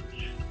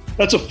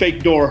 That's a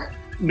fake door.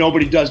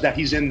 Nobody does that.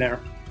 He's in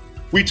there.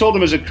 We told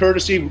him as a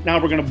courtesy,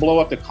 now we're going to blow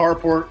up the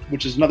carport,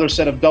 which is another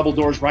set of double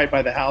doors right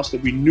by the house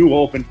that we knew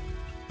opened,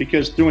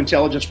 because through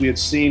intelligence we had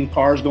seen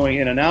cars going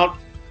in and out.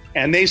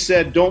 And they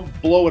said,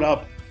 don't blow it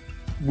up.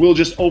 We'll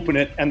just open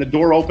it. And the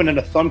door opened and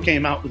a thumb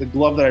came out with a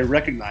glove that I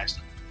recognized.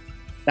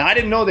 Now, I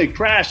didn't know they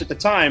crashed at the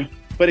time.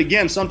 But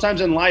again,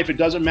 sometimes in life, it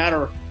doesn't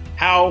matter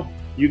how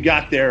you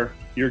got there.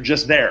 You're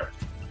just there.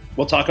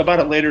 We'll talk about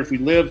it later if we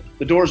live.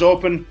 The door's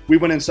open. We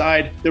went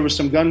inside. There was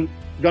some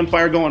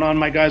gunfire going on.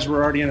 My guys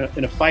were already in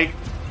a fight.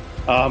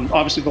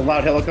 Obviously, the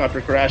loud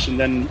helicopter crash, and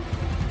then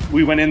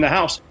we went in the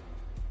house.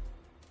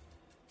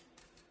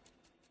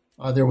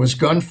 There was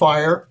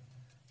gunfire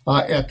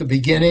at the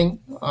beginning,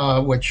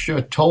 which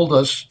told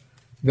us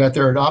that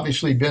there had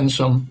obviously been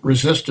some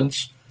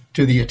resistance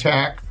to the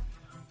attack.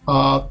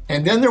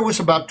 And then there was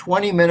about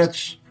 20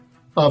 minutes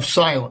of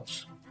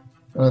silence,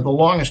 the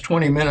longest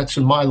 20 minutes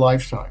in my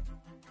lifetime.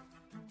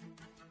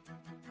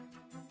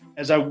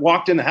 As I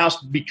walked in the house,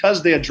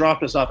 because they had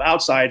dropped us off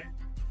outside,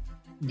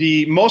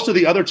 most of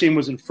the other team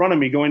was in front of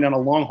me going down a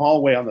long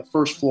hallway on the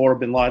first floor of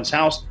bin Laden's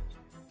house.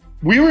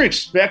 We were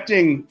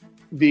expecting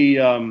the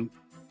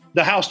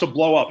house to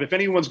blow up. If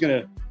anyone's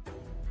going to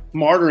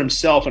martyr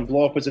himself and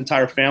blow up his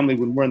entire family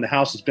when we're in the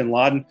house, it's bin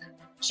Laden.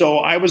 So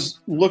I was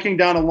looking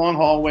down a long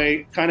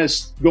hallway, kind of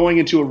going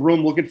into a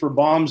room, looking for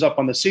bombs up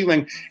on the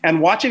ceiling and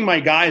watching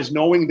my guys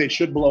knowing they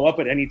should blow up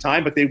at any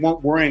time, but they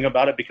weren't worrying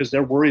about it because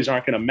their worries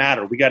aren't going to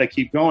matter. We got to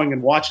keep going,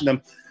 and watching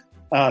them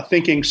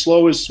thinking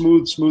slow is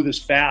smooth, smooth is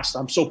fast.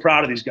 I'm so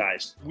proud of these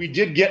guys. We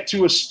did get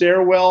to a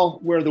stairwell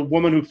where the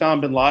woman who found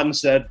bin Laden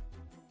said,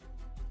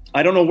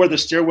 I don't know where the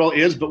stairwell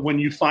is, but when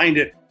you find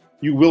it,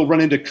 you will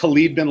run into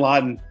Khalid bin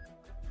Laden,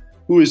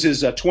 who is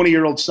his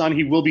 20-year-old son.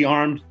 He will be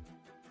armed.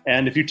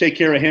 And if you take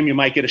care of him, you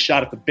might get a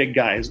shot at the big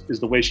guy, is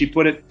the way she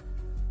put it.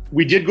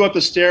 We did go up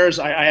the stairs.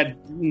 I had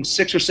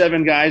 6 or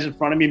 7 guys in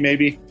front of me,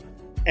 maybe.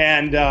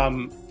 And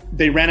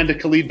they ran into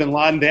Khalid bin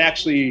Laden.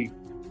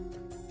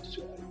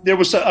 There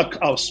was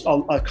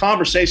a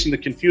conversation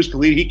that confused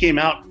Khalid. He came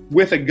out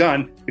with a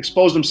gun,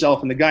 exposed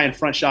himself, and the guy in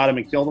front shot him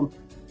and killed him.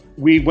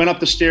 We went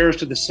up the stairs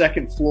to the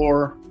second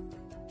floor.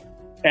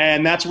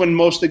 And that's when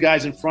most of the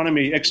guys in front of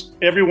me,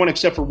 everyone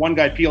except for one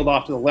guy, peeled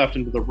off to the left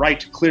and to the right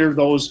to clear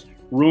those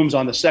rooms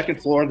on the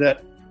second floor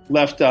that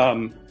left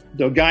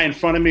the guy in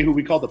front of me, who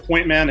we called the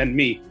point man, and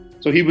me.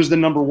 So he was the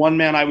number 1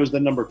 man. I was the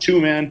number 2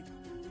 man.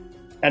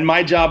 And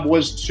my job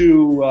was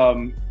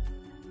to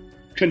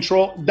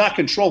not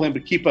control him,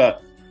 but keep a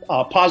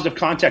positive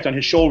contact on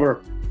his shoulder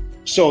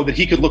so that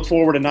he could look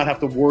forward and not have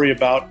to worry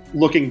about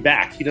looking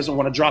back. He doesn't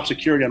want to drop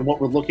security on what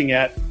we're looking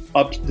at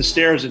up the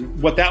stairs.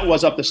 And what that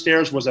was up the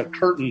stairs was a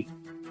curtain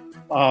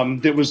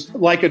that was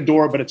like a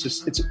door, but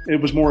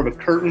it was more of a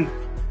curtain.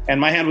 And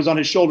my hand was on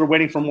his shoulder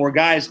waiting for more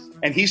guys.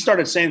 And he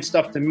started saying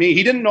stuff to me.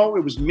 He didn't know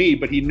it was me,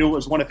 but he knew it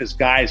was one of his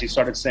guys. He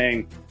started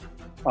saying,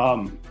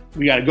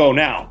 we got to go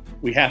now.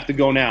 We have to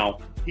go now.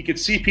 He could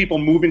see people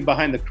moving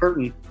behind the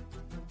curtain.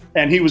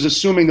 And he was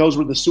assuming those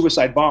were the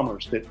suicide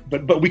bombers.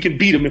 But we can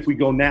beat them if we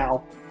go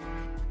now.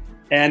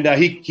 And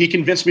he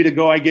convinced me to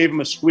go. I gave him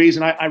a squeeze.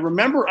 And I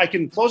remember I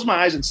can close my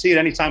eyes and see it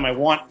anytime I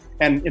want.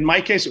 And in my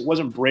case, it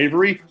wasn't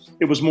bravery.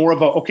 It was more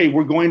of okay,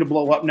 we're going to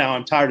blow up now.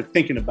 I'm tired of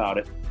thinking about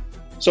it.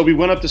 So we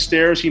went up the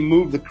stairs. He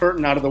moved the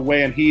curtain out of the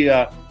way, and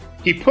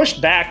he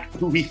pushed back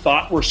who he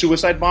thought were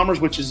suicide bombers,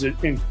 which is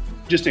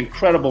just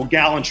incredible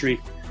gallantry.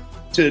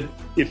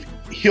 If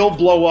he'll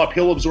blow up,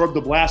 he'll absorb the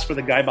blast for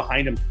the guy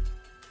behind him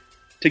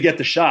to get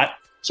the shot.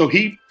 So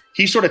he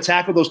sort of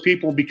tackled those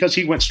people. Because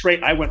he went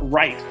straight, I went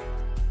right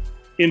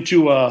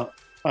into an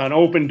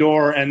open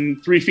door,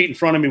 and 3 feet in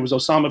front of me was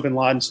Osama bin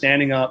Laden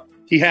standing up.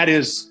 He had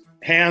his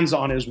hands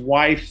on his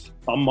wife,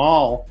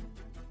 Amal,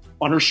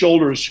 on her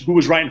shoulders, who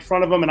was right in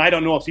front of him. And I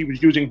don't know if he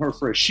was using her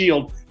for a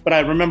shield, but I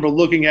remember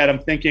looking at him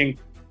thinking,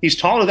 he's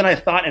taller than I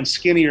thought and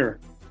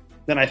skinnier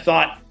than I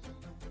thought.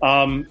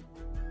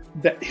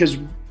 That his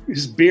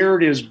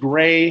beard is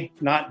gray,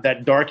 not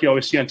that dark you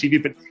always see on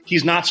TV, but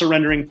he's not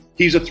surrendering.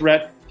 He's a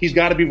threat. He's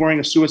got to be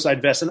wearing a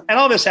suicide vest. And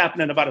all this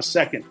happened in about a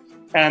second.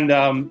 And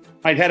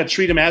I had to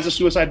treat him as a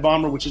suicide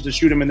bomber, which is to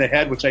shoot him in the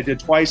head, which I did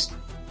twice.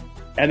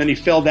 And then he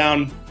fell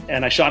down,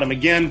 and I shot him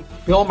again.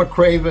 Bill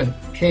McCraven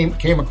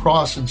came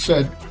across and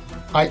said,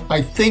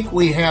 I think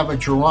we have a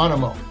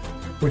Geronimo,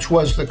 which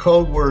was the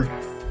code word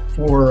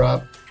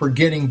for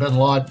getting bin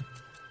Laden.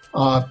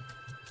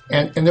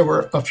 And there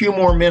were a few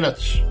more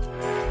minutes,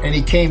 and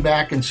he came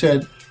back and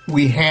said,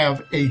 we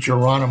have a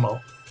Geronimo,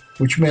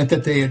 which meant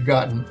that they had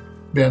gotten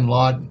bin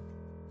Laden.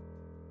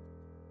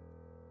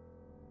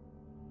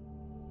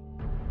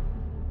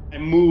 I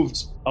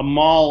moved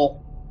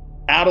Amal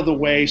out of the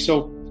way.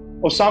 So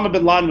Osama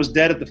bin Laden was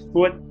dead at the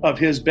foot of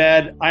his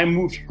bed. I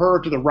moved her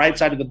to the right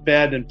side of the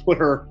bed and put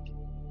her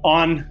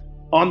on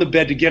the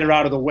bed to get her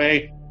out of the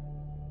way.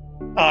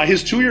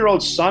 His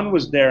 2-year-old son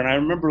was there, and I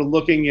remember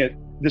looking at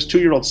this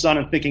 2-year-old son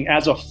and thinking,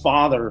 as a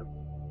father,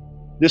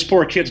 this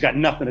poor kid's got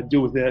nothing to do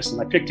with this. And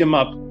I picked him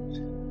up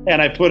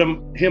and I put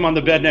him on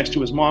the bed next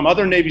to his mom.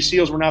 Other Navy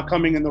SEALs were now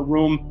coming in the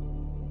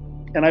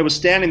room, and I was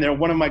standing there.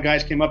 One of my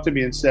guys came up to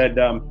me and said,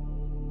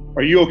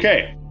 are you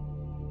okay?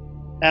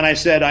 And I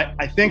said,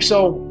 I think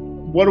so.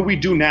 What do we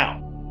do now?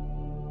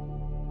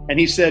 And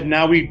he said,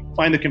 now we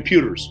find the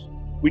computers.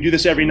 We do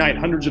this every night,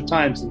 hundreds of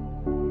times.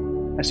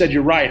 And I said,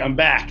 you're right, I'm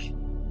back.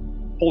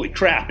 Holy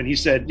crap. And he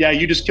said, yeah,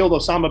 you just killed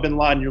Osama bin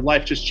Laden. Your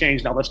life just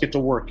changed. Now let's get to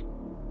work.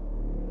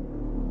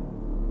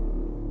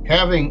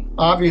 Having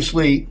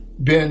obviously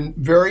been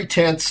very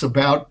tense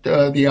about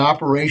the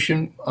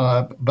operation,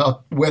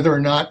 about whether or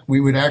not we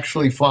would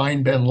actually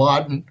find bin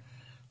Laden,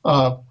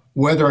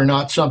 whether or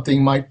not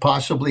something might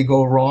possibly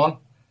go wrong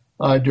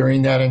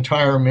during that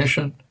entire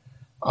mission.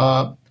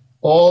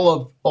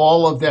 All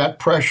of that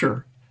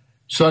pressure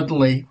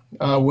suddenly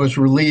was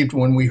relieved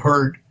when we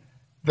heard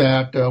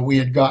that we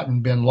had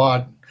gotten bin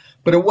Laden.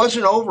 But it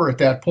wasn't over at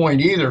that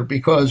point either,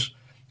 because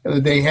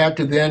they had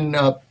to then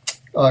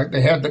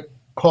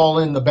call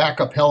in the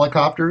backup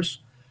helicopters.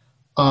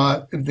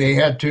 They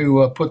had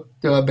to put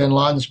bin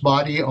Laden's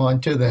body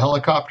onto the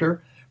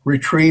helicopter,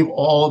 retrieve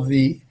all of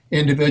the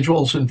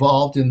individuals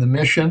involved in the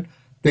mission.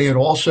 They had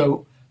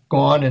also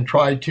gone and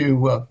tried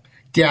to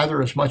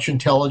gather as much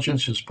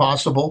intelligence as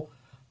possible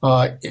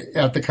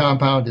at the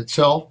compound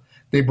itself.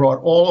 They brought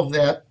all of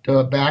that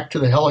back to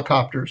the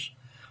helicopters.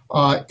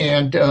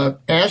 And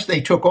as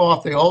they took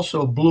off, they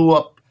also blew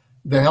up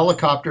the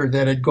helicopter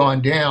that had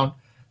gone down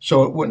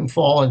so it wouldn't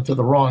fall into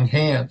the wrong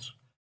hands.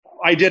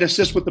 I did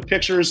assist with the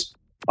pictures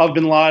of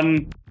bin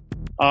Laden.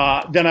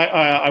 Then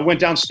I went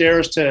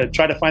downstairs to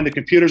try to find the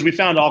computers. We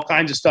found all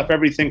kinds of stuff,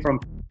 everything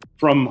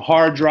from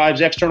hard drives,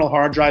 external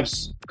hard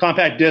drives,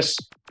 compact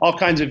discs, all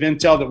kinds of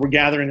intel that we're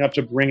gathering up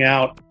to bring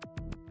out.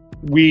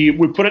 We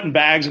put it in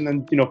bags, and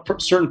then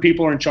certain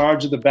people are in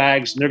charge of the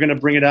bags, and they're going to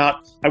bring it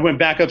out. I went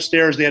back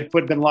upstairs. They had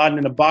put bin Laden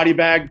in a body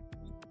bag,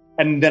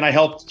 and then I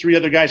helped 3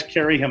 other guys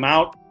carry him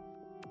out.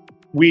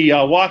 We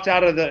walked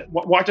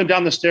him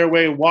down the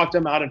stairway, walked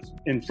him out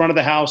in front of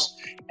the house,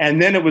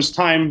 and then it was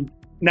time.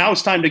 Now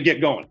it's time to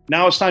get going.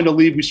 Now it's time to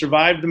leave. We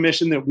survived the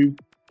mission that we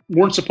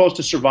weren't supposed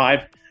to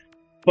survive,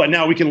 but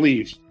now we can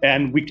leave.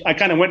 And I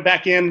kind of went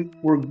back in.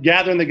 We're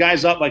gathering the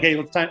guys up like, hey,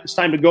 it's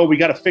time to go. We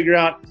got to figure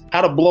out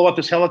how to blow up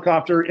this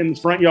helicopter in the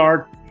front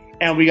yard,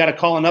 and we got to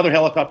call another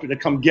helicopter to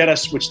come get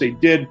us, which they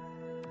did.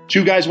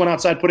 2 guys went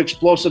outside, put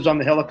explosives on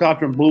the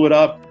helicopter and blew it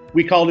up.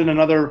 We called in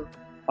another,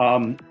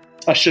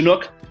 a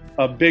Chinook,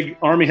 a big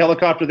Army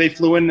helicopter. They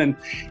flew in, and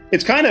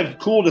it's kind of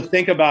cool to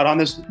think about on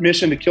this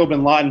mission to kill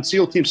bin Laden.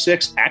 SEAL Team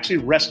 6 actually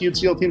rescued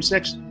SEAL Team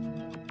 6.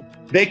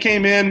 They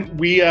came in.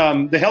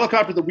 The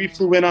helicopter that we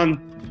flew in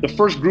on, the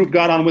first group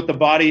got on with the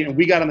body, and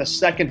we got on the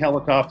second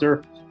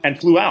helicopter and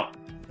flew out.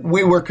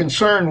 We were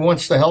concerned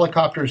once the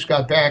helicopters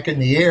got back in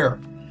the air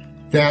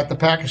that the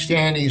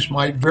Pakistanis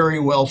might very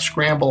well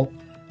scramble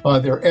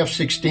their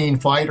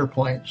F-16 fighter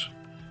planes.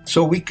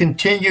 So we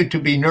continued to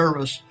be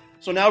nervous.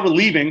 So now we're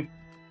leaving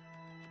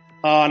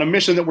on a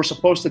mission that we're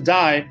supposed to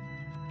die.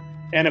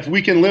 And if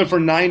we can live for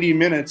 90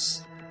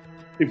 minutes,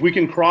 if we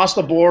can cross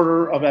the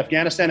border of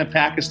Afghanistan and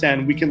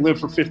Pakistan, we can live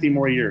for 50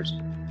 more years.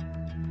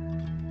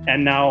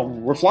 And now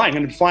we're flying,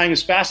 and flying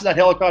as fast as that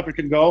helicopter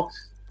can go.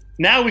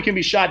 Now we can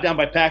be shot down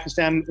by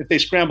Pakistan. If they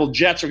scramble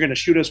jets, are going to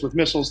shoot us with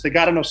missiles. They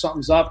got to know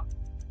something's up.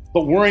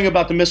 But worrying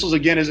about the missiles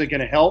again isn't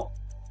going to help.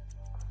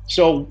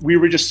 So we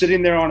were just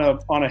sitting there on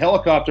a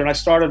helicopter, and I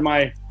started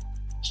my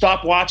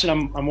stopwatch,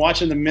 and I'm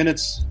watching the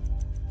minutes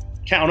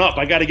count up.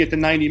 I got to get to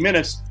 90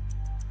 minutes.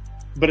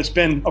 But it's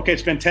been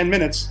 10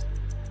 minutes.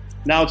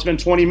 Now it's been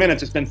 20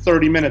 minutes. It's been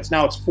 30 minutes.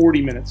 Now it's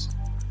 40 minutes.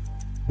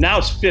 Now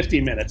it's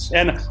 50 minutes.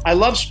 And I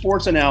love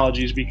sports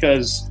analogies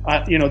because,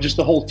 just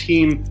the whole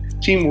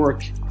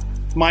teamwork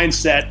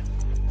mindset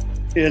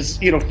is,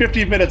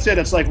 50 minutes in,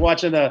 it's like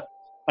watching a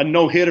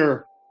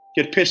no-hitter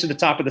get pitched at the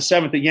top of the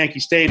 7th at Yankee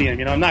Stadium.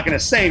 I'm not going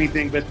to say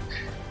anything, but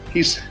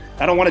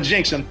I don't want to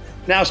jinx him.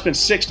 Now it's been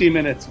 60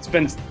 minutes. It's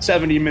been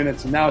 70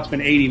 minutes. And now it's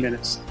been 80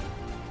 minutes.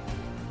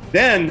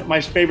 Then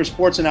my favorite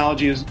sports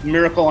analogy is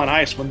Miracle on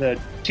Ice, when the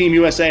Team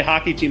USA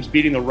hockey team's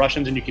beating the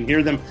Russians and you can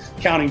hear them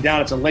counting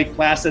down. It's in Lake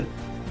Placid.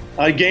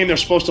 A game they're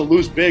supposed to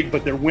lose big,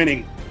 but they're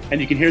winning. And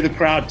you can hear the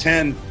crowd,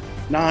 10,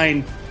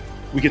 9,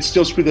 we could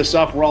still screw this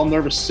up. We're all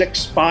nervous,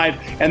 6,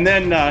 5. And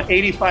then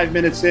 85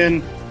 minutes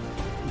in,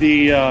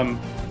 the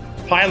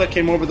pilot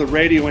came over the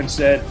radio and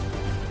said,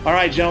 all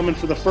right, gentlemen,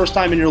 for the first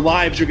time in your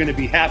lives, you're going to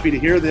be happy to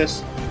hear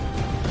this.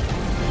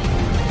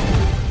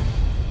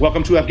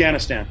 Welcome to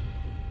Afghanistan.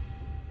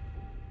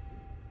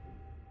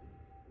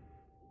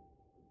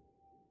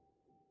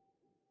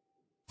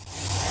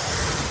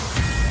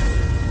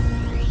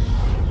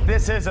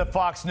 This is a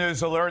Fox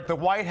News alert. The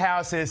White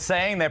House is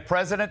saying that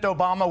President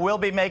Obama will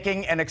be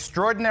making an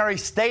extraordinary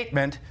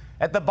statement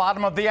at the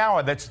bottom of the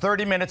hour. That's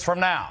 30 minutes from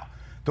now.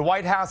 The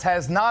White House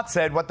has not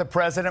said what the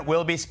president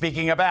will be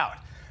speaking about,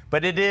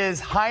 but it is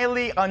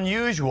highly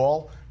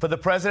unusual for the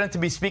president to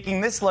be speaking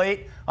this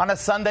late on a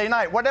Sunday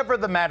night. Whatever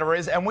the matter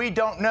is, and we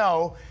don't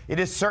know, it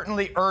is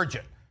certainly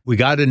urgent. We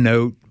got a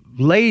note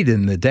late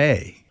in the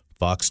day.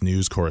 Fox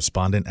News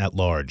correspondent at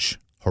large,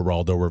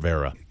 Geraldo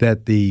Rivera,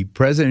 that the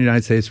president of the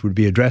United States would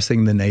be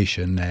addressing the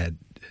nation at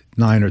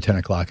 9 or 10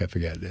 o'clock, I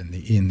forget, in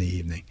the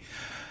evening.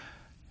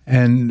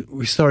 And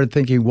we started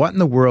thinking, what in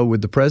the world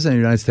would the president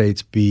of the United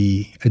States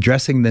be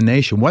addressing the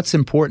nation? What's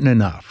important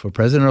enough for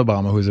President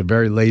Obama, who's a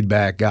very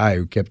laid-back guy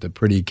who kept a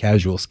pretty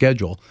casual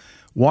schedule,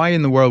 Why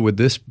in the world would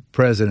this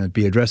president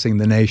be addressing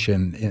the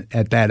nation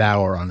at that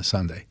hour on a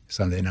Sunday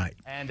night?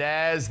 And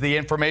as the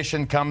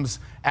information comes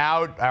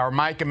out, our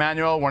Mike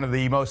Emanuel, one of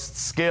the most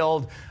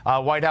skilled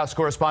White House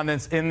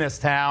correspondents in this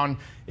town,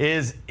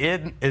 is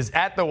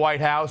at the White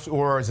House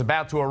or is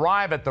about to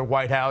arrive at the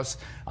White House.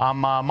 I'm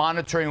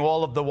monitoring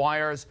all of the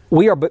wires.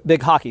 We are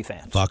big hockey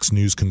fans. Fox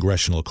News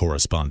congressional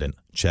correspondent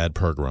Chad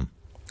Pergram.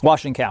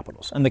 Washington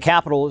Capitals. And the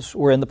Capitals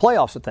were in the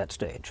playoffs at that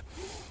stage.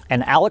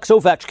 And Alex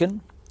Ovechkin,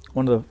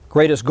 one of the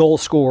greatest goal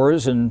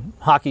scorers in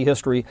hockey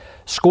history,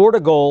 scored a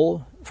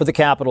goal for the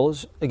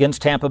Capitals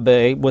against Tampa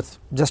Bay with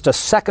just a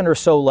second or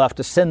so left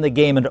to send the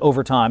game into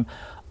overtime.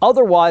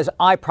 Otherwise,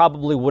 I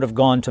probably would have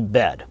gone to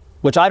bed,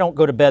 which I don't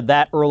go to bed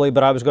that early,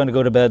 but I was going to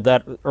go to bed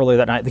that early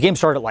that night. The game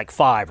started at like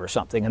 5 or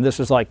something, and this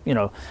was like,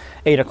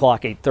 8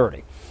 o'clock,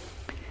 8:30.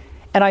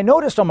 And I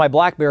noticed on my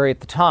BlackBerry at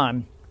the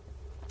time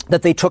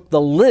that they took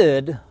the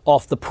lid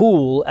off the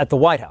pool at the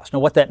White House. Now,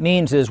 what that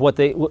means is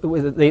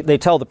they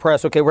tell the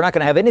press, okay, we're not going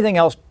to have anything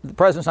else. The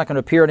president's not going to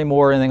appear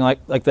anymore or anything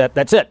like that.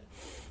 That's it.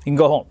 You can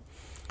go home.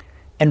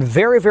 And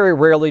very, very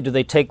rarely do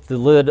they take the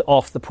lid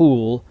off the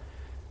pool,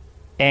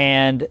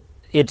 and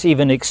it's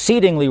even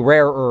exceedingly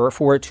rarer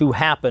for it to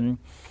happen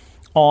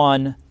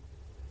on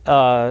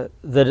a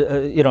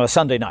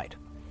Sunday night.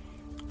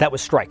 That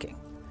was striking.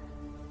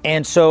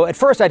 And so at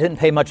first I didn't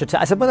pay much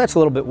attention. I said, well, that's a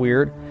little bit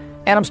weird.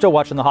 And I'm still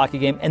watching the hockey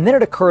game. And then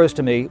it occurs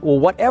to me, well,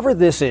 whatever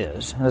this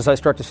is, as I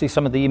start to see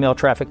some of the email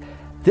traffic,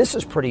 this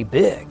is pretty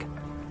big.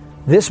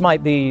 This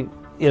might be,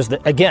 has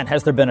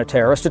there been a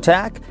terrorist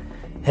attack?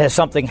 Has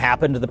something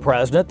happened to the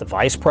president, the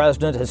vice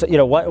president?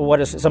 What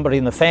is somebody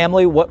in the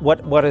family?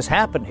 What has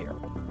happened here?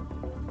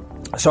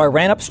 So I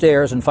ran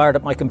upstairs and fired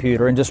up my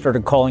computer and just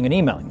started calling and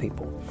emailing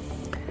people.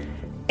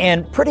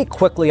 And pretty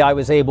quickly I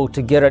was able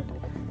to get it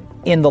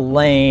in the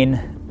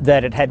lane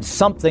that it had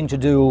something to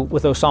do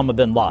with Osama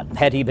bin Laden.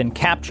 Had he been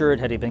captured?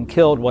 Had he been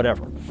killed?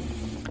 Whatever.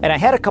 And I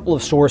had a couple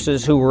of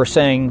sources who were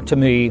saying to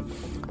me,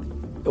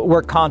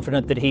 we're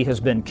confident that he has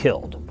been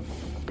killed.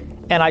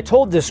 And I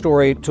told this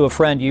story to a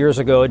friend years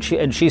ago,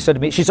 and she said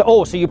to me,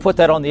 oh, so you put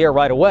that on the air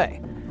right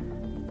away?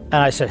 And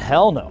I said,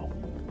 hell no.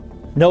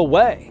 No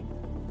way.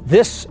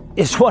 This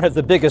is one of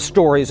the biggest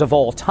stories of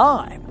all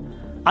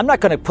time. I'm not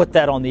going to put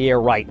that on the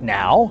air right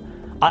now.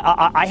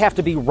 I have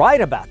to be right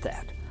about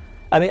that.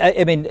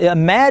 I mean,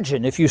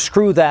 imagine if you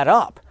screw that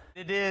up.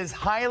 It is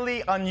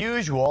highly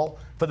unusual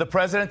for the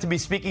president to be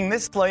speaking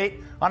this late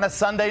on a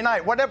Sunday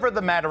night. Whatever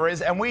the matter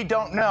is, and we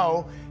don't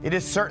know, it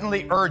is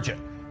certainly urgent.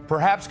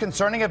 Perhaps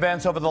concerning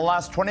events over the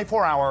last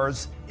 24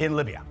 hours in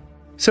Libya.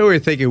 So we were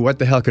thinking, what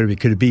the hell could it be?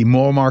 Could it be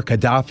Muammar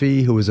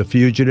Gaddafi, who was a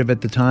fugitive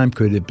at the time?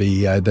 Could it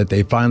be that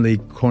they finally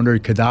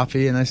cornered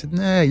Gaddafi? And I said,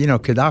 nah,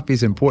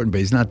 Gaddafi's important, but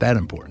he's not that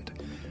important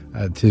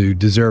to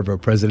deserve a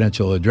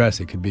presidential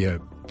address. It could be a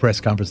press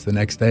conference the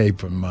next day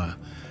from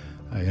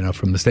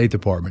the State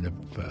Department.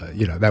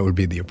 That would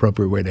be the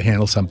appropriate way to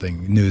handle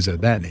news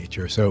of that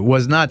nature. So it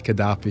was not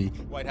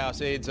Gaddafi. White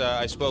House aides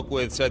I spoke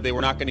with said they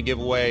were not going to give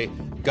away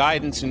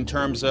guidance in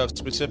terms of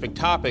specific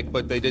topic,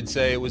 but they did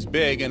say it was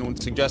big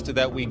and suggested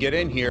that we get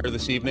in here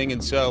this evening.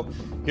 And so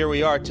here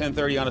we are,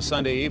 10:30 on a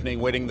Sunday evening,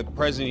 waiting the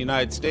President of the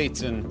United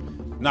States,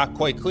 and not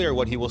quite clear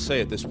what he will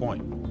say at this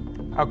point.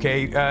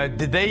 Okay,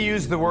 did they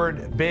use the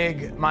word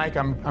big, Mike?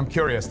 I'm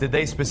curious. Did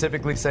they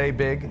specifically say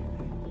big?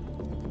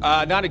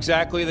 Not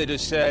exactly. They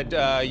just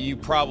said you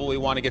probably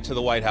want to get to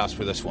the White House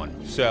for this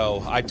one.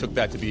 So I took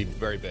that to be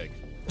very big.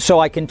 So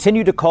I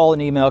continued to call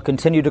and email.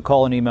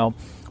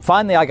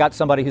 Finally, I got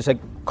somebody who said,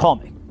 call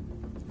me,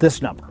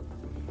 this number.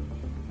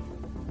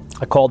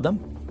 I called them.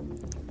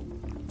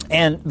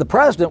 And the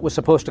president was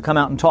supposed to come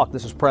out and talk.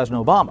 This is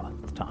President Obama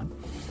at the time.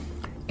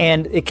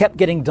 And it kept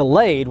getting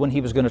delayed when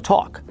he was going to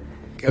talk.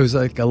 It was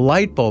like a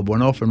light bulb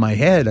went off in my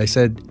head. I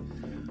said,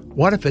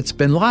 what if it's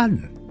bin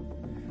Laden?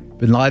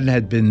 Bin Laden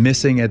had been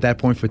missing at that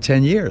point for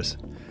 10 years.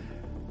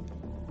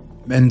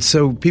 And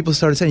so people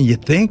started saying, you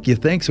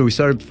think? So we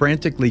started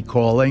frantically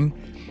calling,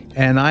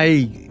 and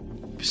I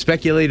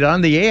speculated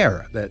on the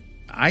air that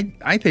I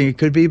think it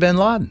could be bin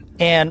Laden.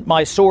 And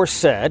my source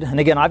said, and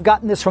again, I've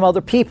gotten this from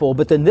other people,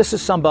 but then this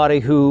is somebody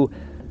who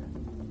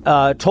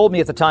told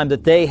me at the time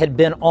that they had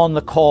been on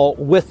the call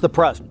with the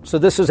president. So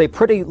this is a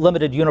pretty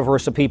limited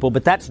universe of people,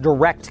 but that's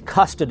direct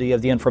custody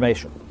of the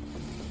information.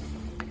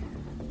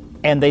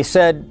 And they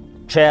said,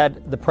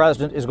 Chad, the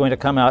president is going to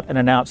come out and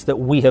announce that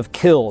we have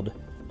killed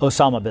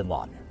Osama bin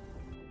Laden.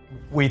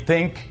 We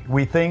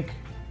think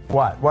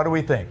what? What do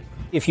we think?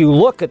 If you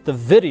look at the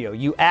video,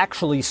 you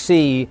actually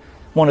see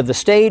one of the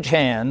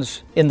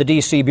stagehands in the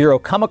D.C. Bureau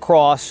come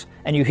across,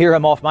 and you hear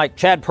him off mic,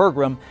 Chad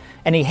Pergram,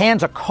 and he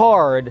hands a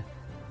card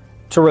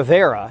to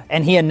Rivera,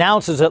 and he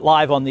announces it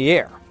live on the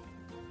air.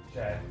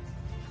 Chad,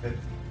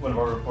 one of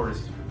our reporters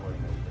is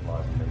reporting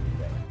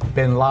that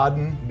Bin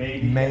Laden may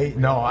be dead. Bin Laden may.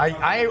 No,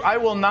 I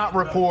will not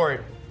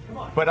report,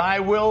 but I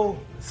will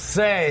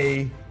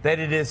say that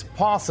it is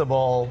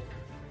possible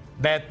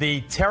that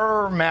the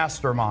terror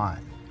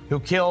mastermind who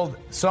killed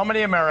so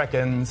many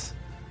Americans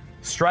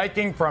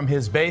striking from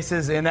his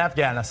bases in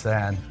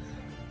Afghanistan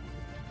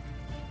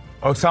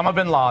Osama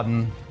bin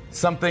Laden,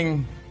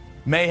 something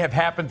may have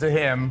happened to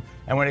him.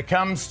 And when it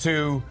comes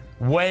to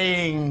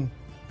weighing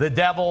the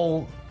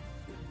devil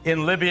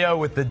in Libya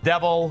with the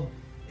devil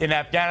in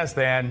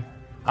Afghanistan,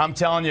 I'm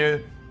telling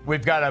you,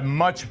 we've got a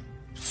much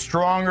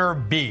stronger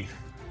beef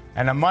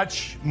and a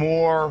much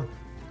more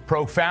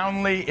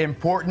profoundly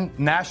important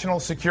national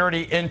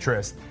security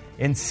interest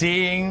in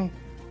seeing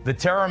the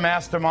terror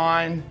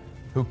mastermind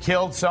who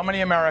killed so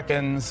many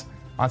Americans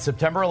on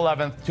September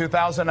 11th,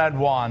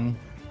 2001,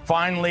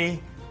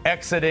 finally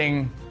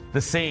exiting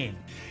the scene.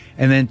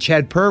 And then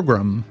Chad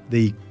Pergram,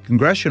 the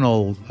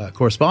congressional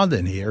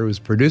correspondent here, who was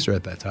producer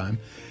at that time,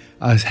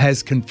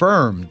 has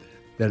confirmed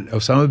that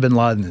Osama bin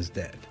Laden is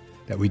dead,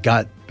 that we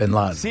got bin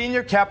Laden.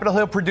 Senior Capitol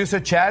Hill producer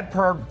Chad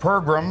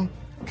Pergram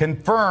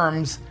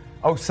confirms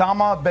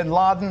Osama bin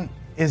Laden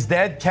is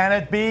dead. Can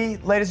it be,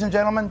 ladies and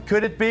gentlemen?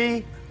 Could it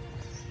be?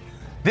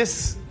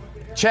 This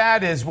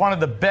Chad is one of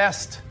the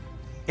best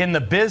in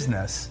the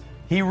business.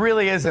 He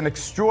really is an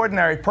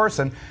extraordinary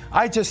person.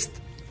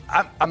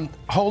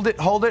 Hold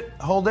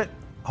it.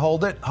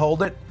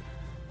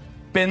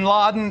 Bin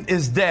Laden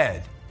is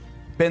dead.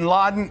 Bin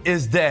Laden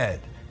is dead.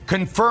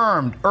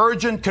 Confirmed,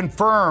 urgent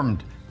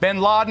confirmed.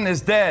 Bin Laden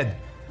is dead.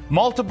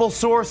 Multiple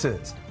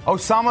sources.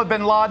 Osama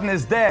bin Laden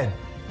is dead.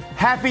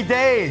 Happy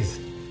days.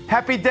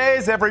 Happy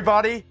days,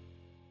 everybody.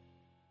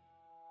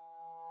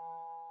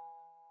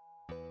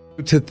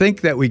 To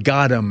think that we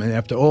got him, and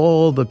after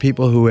all the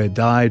people who had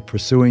died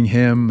pursuing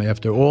him,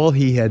 after all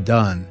he had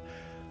done,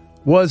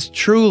 was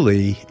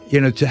truly,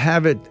 to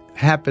have it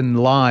happen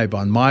live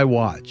on my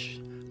watch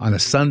on a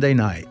Sunday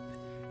night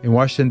in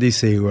Washington,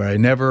 D.C., where I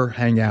never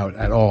hang out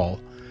at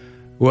all,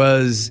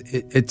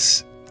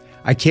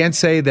 I can't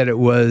say that it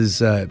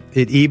was,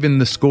 it evened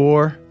the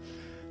score,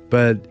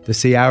 but to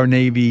see our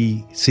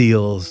Navy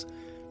SEALs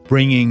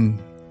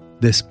bringing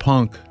this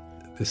punk,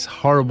 this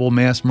horrible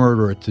mass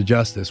murderer to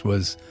justice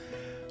was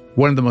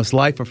one of the most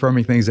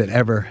life-affirming things that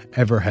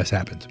ever has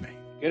happened to me.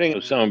 Getting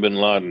Osama bin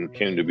Laden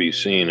came to be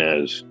seen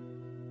as,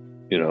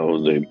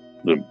 the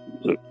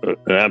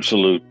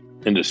absolute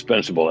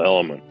indispensable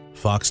element.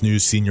 Fox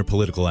News senior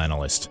political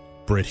analyst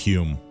Britt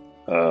Hume.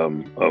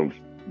 Of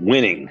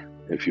winning,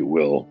 if you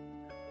will,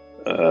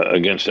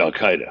 against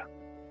Al-Qaeda.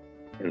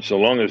 And so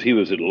long as he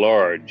was at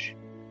large,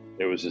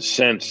 there was a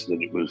sense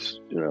that it was,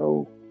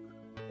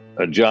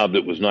 a job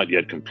that was not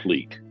yet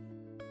complete.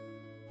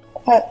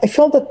 I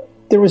felt that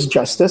there was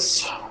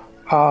justice.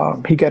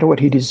 He got what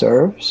he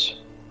deserves.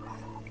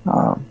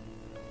 I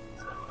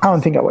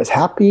don't think I was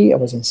happy. I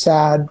wasn't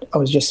sad. I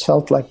was just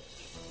felt like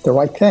the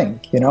right thing,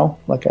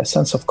 like a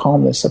sense of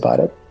calmness about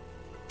it.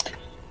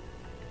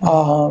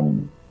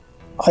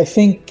 I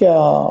think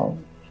I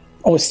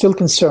was still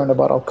concerned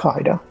about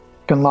Al-Qaeda.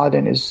 Bin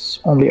Laden is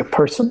only a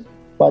person,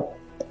 but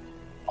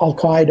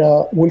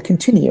Al-Qaeda will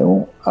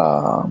continue,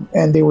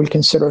 and they will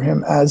consider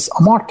him as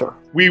a martyr.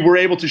 We were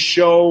able to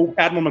show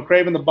Admiral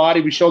McRaven the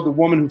body. We showed the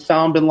woman who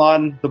found bin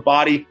Laden the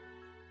body.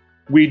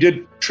 We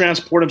did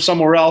transport him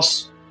somewhere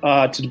else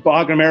to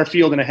Bagram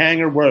Airfield in a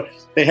hangar where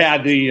they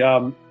had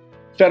the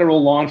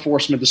federal law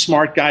enforcement, the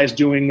smart guys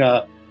doing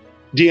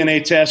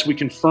DNA tests. We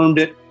confirmed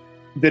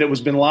that it was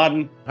bin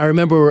Laden. I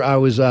remember I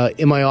was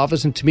in my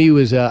office, and to me,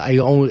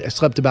 I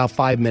slept about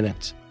 5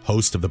 minutes.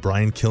 Host of The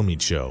Brian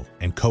Kilmeade Show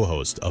and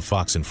co-host of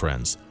Fox &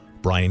 Friends,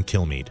 Brian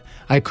Kilmeade.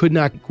 I could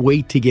not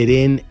wait to get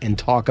in and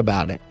talk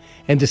about it.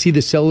 And to see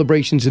the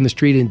celebrations in the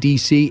street in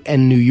D.C.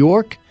 and New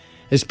York,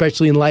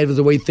 especially in light of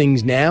the way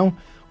things now,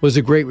 was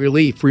a great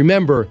relief.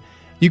 Remember,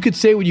 you could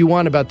say what you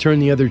want about turn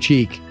the other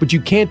cheek, but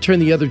you can't turn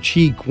the other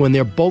cheek when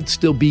they're both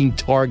still being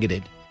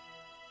targeted.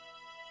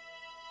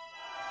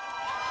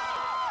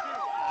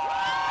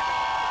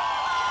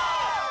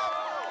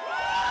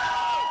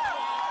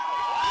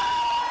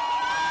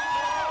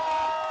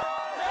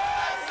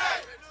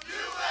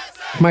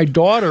 My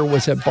daughter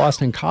was at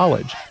Boston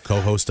College.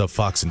 Co-host of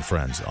Fox &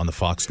 Friends on the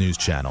Fox News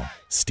Channel,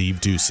 Steve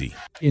Ducey.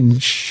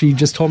 And she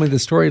just told me the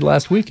story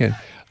last weekend.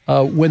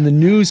 When the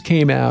news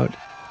came out,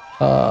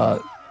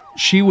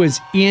 she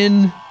was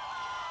in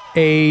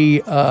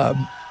the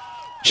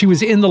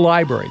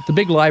library, the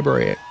big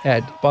library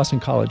at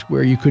Boston College,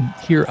 where you could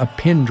hear a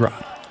pin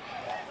drop.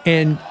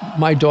 And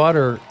my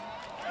daughter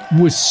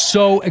was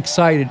so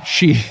excited.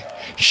 She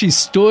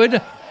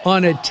stood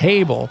on a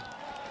table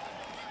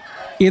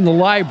in the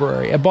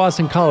library at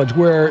Boston College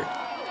where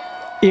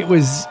it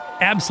was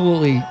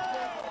absolutely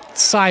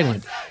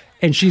silent.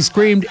 And she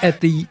screamed at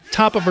the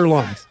top of her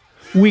lungs,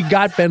 "We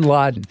got bin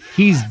Laden.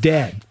 He's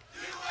dead."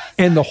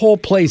 And the whole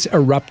place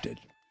erupted.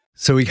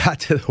 So we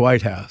got to the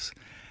White House.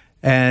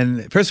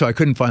 And first of all, I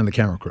couldn't find the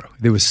camera crew.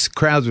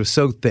 Crowds were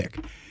so thick.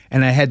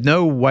 And I had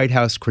no White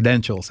House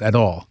credentials at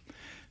all.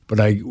 But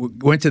I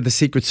went to the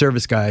Secret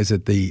Service guys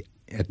at the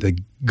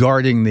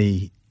guarding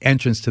the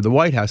entrance to the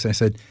White House. And I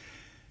said,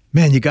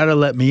 "Man, you got to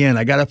let me in.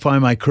 I got to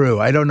find my crew.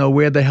 I don't know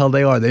where the hell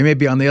they are. They may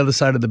be on the other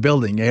side of the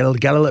building. You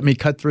got to let me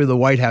cut through the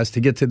White House to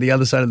get to the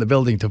other side of the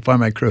building to find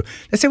my crew."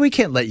 They said, "We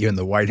can't let you in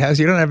the White House.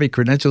 You don't have any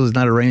credentials. It's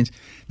not arranged."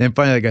 Then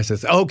finally the guy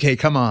says, "Okay,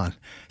 come on."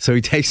 So he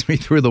takes me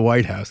through the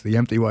White House, the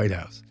empty White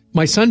House.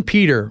 my son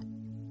Peter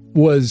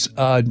was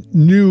a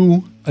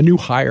new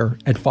hire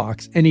at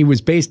Fox, and he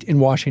was based in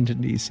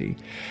Washington, D.C.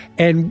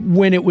 And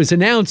when it was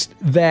announced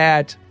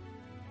that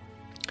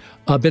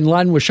bin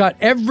Laden was shot,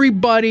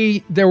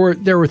 everybody, there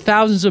were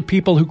thousands of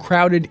people who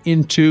crowded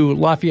into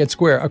Lafayette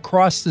Square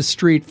across the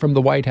street from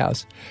the White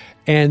House,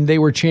 and they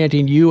were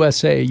chanting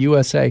USA,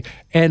 USA.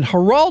 And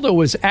Geraldo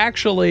was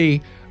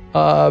actually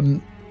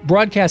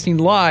broadcasting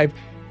live.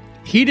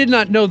 He did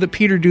not know that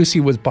Peter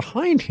Doocy was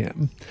behind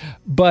him,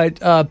 but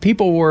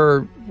people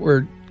were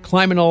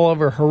climbing all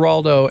over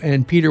Geraldo,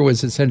 and Peter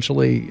was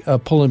essentially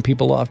pulling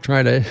people off,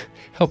 trying to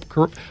help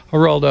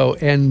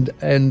Geraldo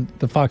and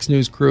the Fox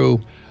News crew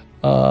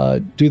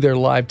do their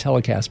live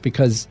telecast,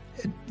 because,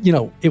 you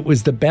know, it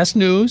was the best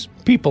news.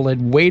 People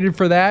had waited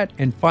for that,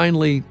 and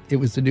finally it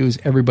was the news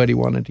everybody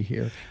wanted to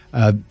hear.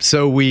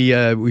 So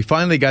we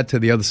finally got to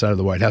the other side of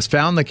the White House,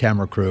 found the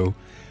camera crew,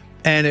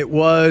 and it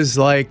was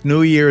like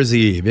New Year's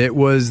Eve. It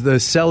was the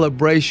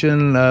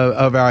celebration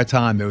of our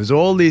time. There was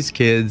all these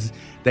kids.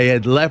 They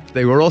had left.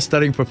 They were all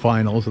studying for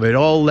finals. They'd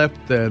all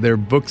left their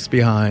books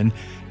behind.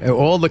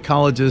 All the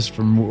colleges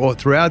from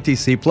throughout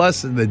D.C.,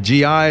 plus the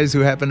GIs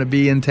who happened to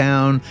be in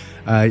town.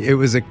 It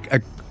was a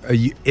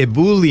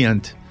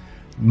ebullient,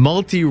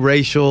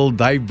 multiracial,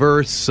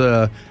 diverse,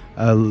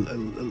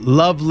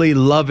 lovely,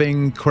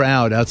 loving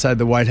crowd outside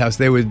the White House.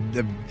 They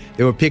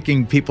were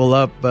picking people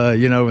up,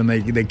 and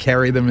they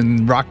carry them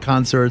in rock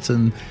concerts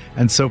and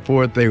so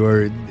forth. They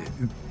were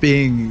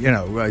being,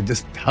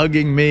 just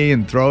hugging me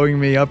and throwing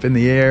me up in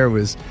the air.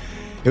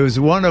 It was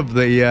one of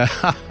the,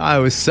 it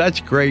was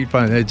such great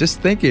fun. Just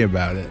thinking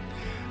about it,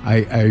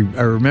 I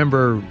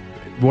remember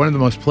one of the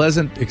most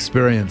pleasant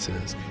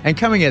experiences. And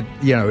coming at,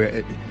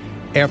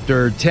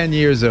 after 10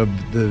 years of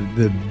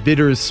the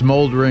bitter,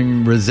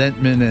 smoldering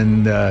resentment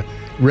and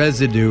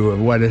residue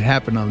of what had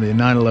happened on the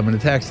 9/11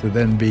 attacks, to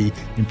then be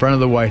in front of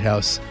the White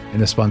House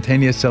in a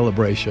spontaneous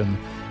celebration,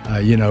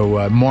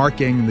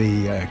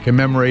 marking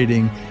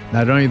commemorating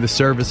not only the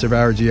service of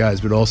our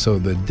GIs, but also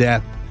the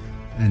death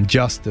and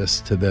justice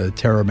to the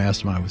terror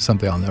mastermind, was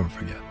something I'll never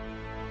forget.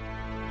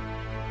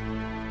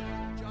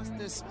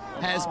 Justice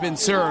has been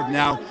served.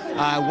 Now,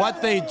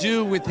 what they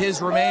do with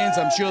his remains,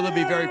 I'm sure they'll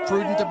be very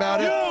prudent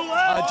about it.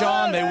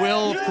 John, they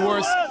will, of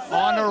course,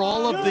 honor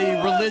all of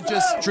the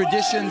religious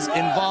traditions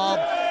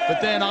involved,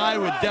 but then I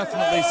would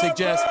definitely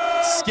suggest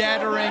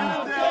scattering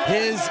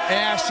his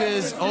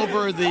ashes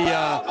over the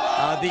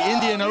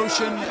Indian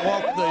Ocean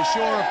off the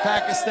shore of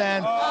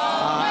Pakistan.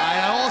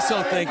 I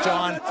also think,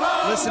 John,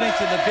 listening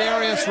to the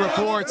various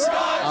reports,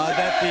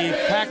 that the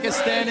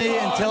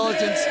Pakistani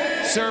intelligence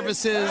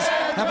services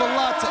have a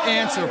lot to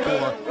answer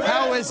for.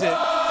 How is it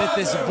that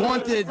this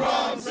vaunted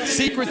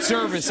secret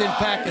service in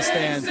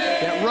Pakistan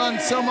that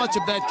runs so much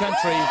of that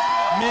country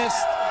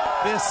missed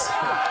this?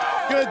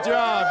 Good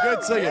job,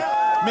 good singing.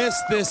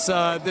 Missed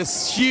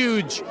this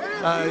huge,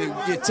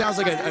 it sounds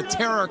like a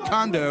terror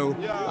condo,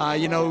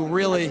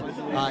 really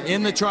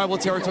in the tribal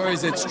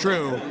territories, it's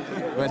true.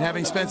 But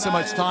having spent so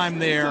much time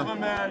there,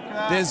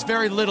 there's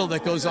very little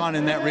that goes on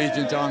in that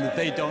region, John, that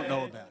they don't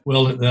know about.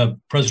 Well,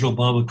 President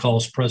Obama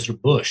calls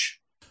President Bush.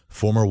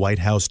 Former White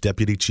House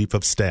Deputy Chief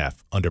of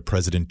Staff under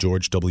President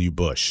George W.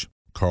 Bush,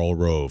 Karl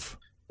Rove.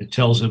 It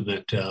tells him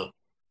that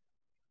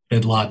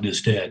bin Laden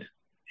is dead.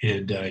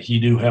 And he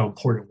knew how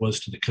important it was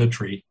to the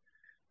country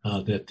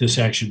that this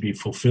action be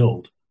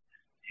fulfilled.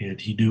 And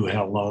he knew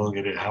how long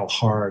and how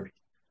hard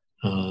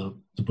the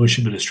Bush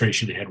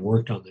administration had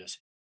worked on this.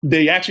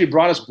 They actually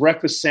brought us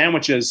breakfast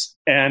sandwiches,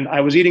 and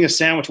I was eating a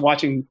sandwich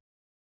watching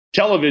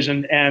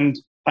television, and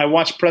I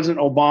watched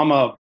President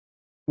Obama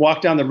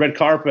walk down the red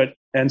carpet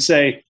and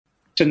say,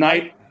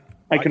 "Tonight,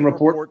 I can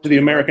report to the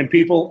American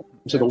people,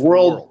 to the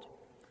world,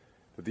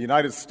 that the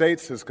United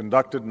States has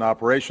conducted an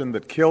operation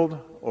that killed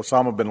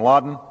Osama bin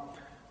Laden,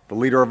 the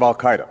leader of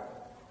al-Qaeda,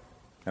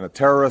 and a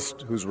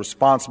terrorist who's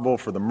responsible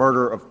for the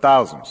murder of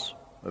thousands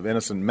of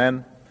innocent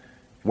men,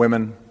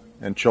 women,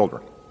 and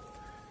children."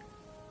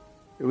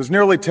 It was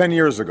nearly 10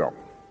 years ago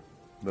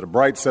that a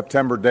bright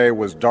September day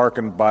was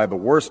darkened by the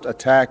worst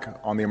attack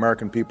on the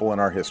American people in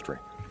our history.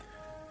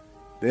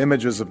 The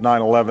images of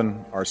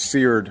 9/11 are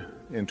seared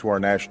into our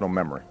national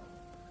memory.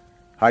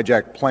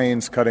 Hijacked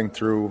planes cutting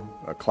through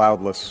a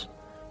cloudless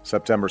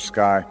September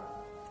sky,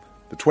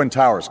 the Twin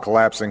Towers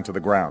collapsing to the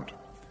ground,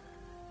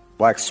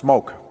 black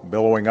smoke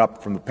billowing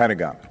up from the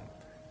Pentagon,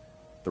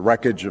 the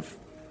wreckage of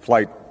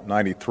Flight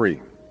 93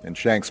 in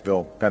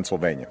Shanksville,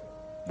 Pennsylvania,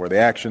 where the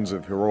actions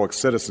of heroic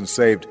citizens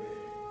saved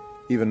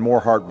even more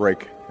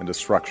heartbreak and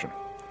destruction.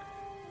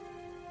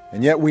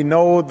 And yet we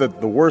know that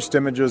the worst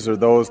images are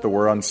those that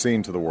were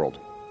unseen to the world.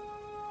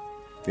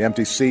 The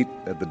empty seat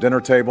at the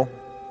dinner table,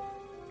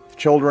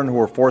 children who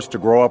were forced to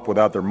grow up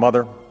without their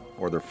mother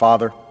or their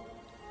father,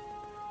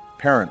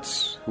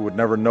 parents who would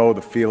never know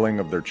the feeling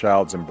of their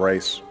child's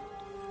embrace,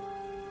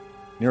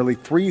 nearly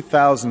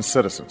 3,000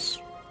 citizens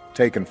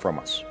taken from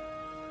us,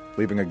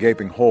 leaving a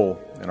gaping hole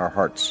in our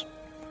hearts.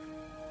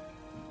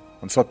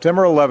 On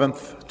September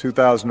 11th,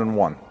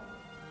 2001,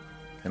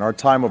 in our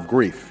time of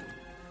grief,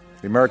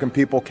 the American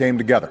people came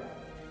together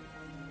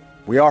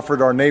We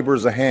offered our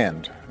neighbors a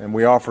hand, and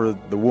we offered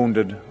the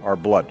wounded our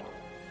blood.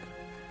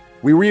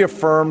 We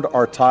reaffirmed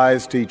our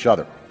ties to each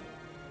other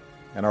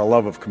and our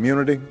love of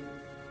community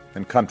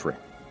and country.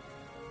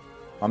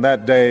 On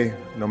that day,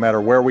 no matter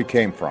where we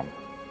came from,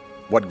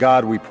 what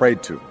God we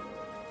prayed to,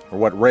 or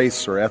what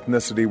race or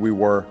ethnicity we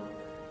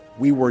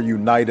were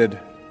united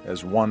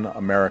as one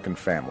American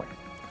family.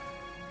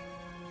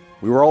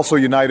 We were also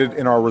united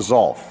in our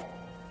resolve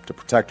to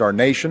protect our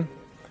nation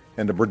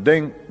and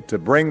to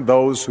bring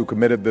those who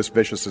committed this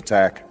vicious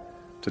attack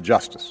to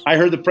justice. I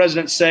heard the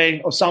president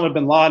say Osama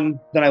bin Laden,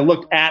 then I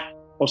looked at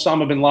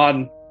Osama bin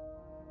Laden,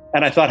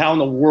 and I thought, how in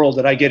the world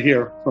did I get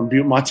here from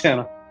Butte,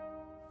 Montana?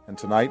 And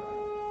tonight,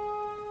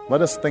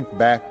 let us think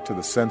back to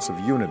the sense of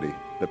unity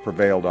that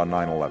prevailed on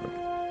 9/11.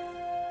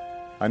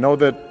 I know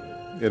that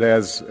it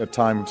has at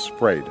times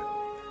frayed,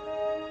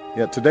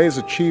 yet today's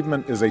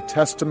achievement is a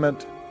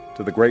testament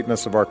to the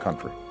greatness of our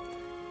country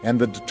and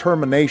the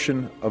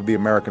determination of the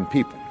American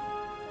people.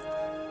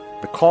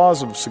 The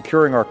cause of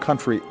securing our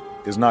country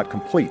is not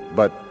complete,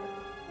 but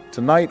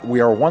tonight we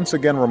are once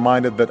again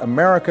reminded that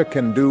America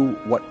can do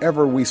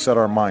whatever we set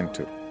our mind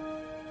to.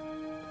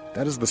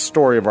 That is the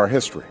story of our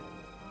history.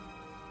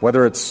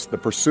 Whether it's the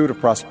pursuit of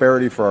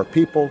prosperity for our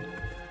people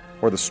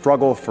or the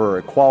struggle for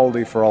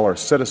equality for all our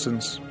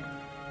citizens,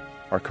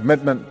 our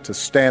commitment to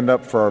stand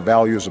up for our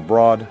values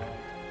abroad,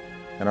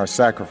 and our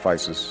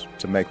sacrifices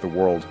to make the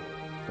world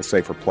a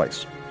safer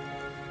place.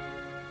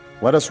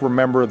 Let us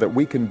remember that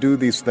we can do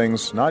these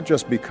things not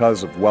just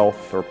because of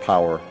wealth or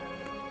power,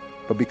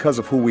 but because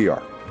of who we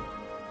are.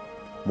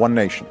 One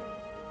nation,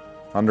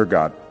 under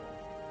God,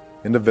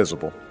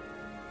 indivisible,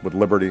 with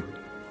liberty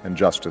and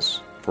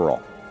justice for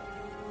all.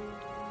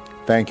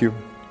 Thank you.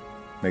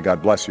 May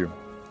God bless you.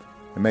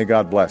 And may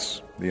God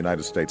bless the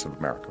United States of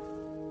America.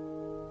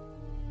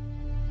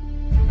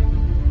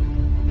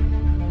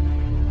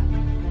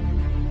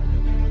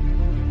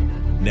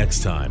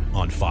 Next time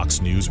on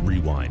Fox News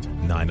Rewind,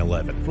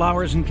 9/11.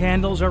 Flowers and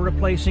candles are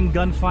replacing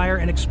gunfire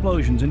and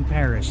explosions in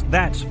Paris.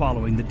 That's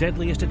following the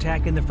deadliest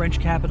attack in the French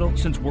capital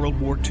since World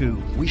War II.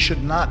 We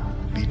should not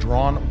be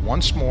drawn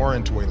once more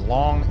into a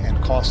long and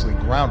costly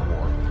ground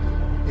war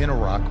in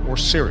Iraq or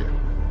Syria.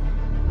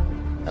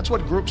 That's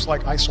what groups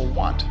like ISIL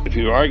want. If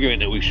you're arguing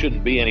that we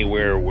shouldn't be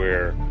anywhere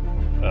where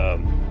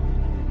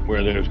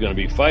there's going to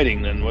be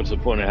fighting, then what's the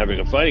point of having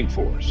a fighting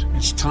force?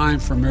 It's time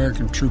for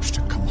American troops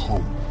to come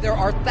home. There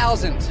are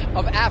thousands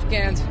of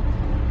Afghans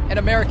and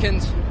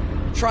Americans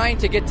trying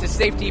to get to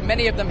safety,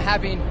 many of them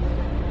having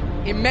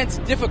immense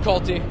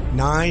difficulty.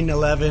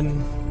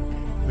 9/11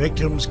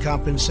 Victims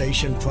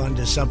Compensation Fund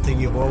is something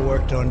you've all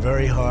worked on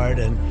very hard,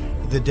 and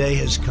the day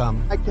has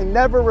come. I can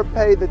never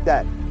repay the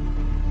debt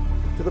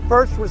to the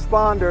first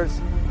responders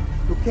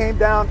who came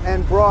down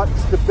and brought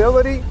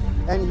stability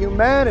and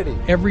humanity.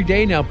 Every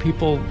day now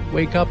people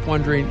wake up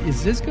wondering,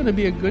 is this going to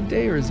be a good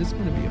day or is this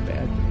going to be a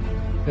bad day?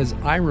 Because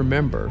I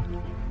remember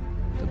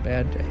the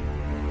bad day.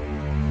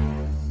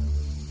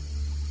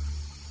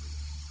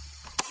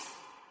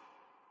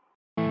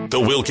 The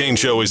Will Cain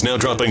Show is now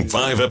dropping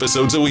 5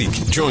 episodes a week.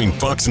 Join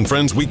Fox and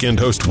Friends weekend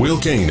host Will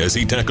Cain as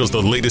he tackles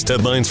the latest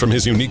headlines from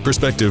his unique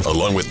perspective,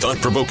 along with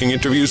thought-provoking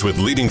interviews with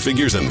leading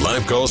figures and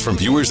live calls from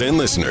viewers and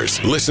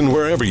listeners. Listen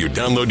wherever you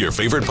download your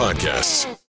favorite podcasts.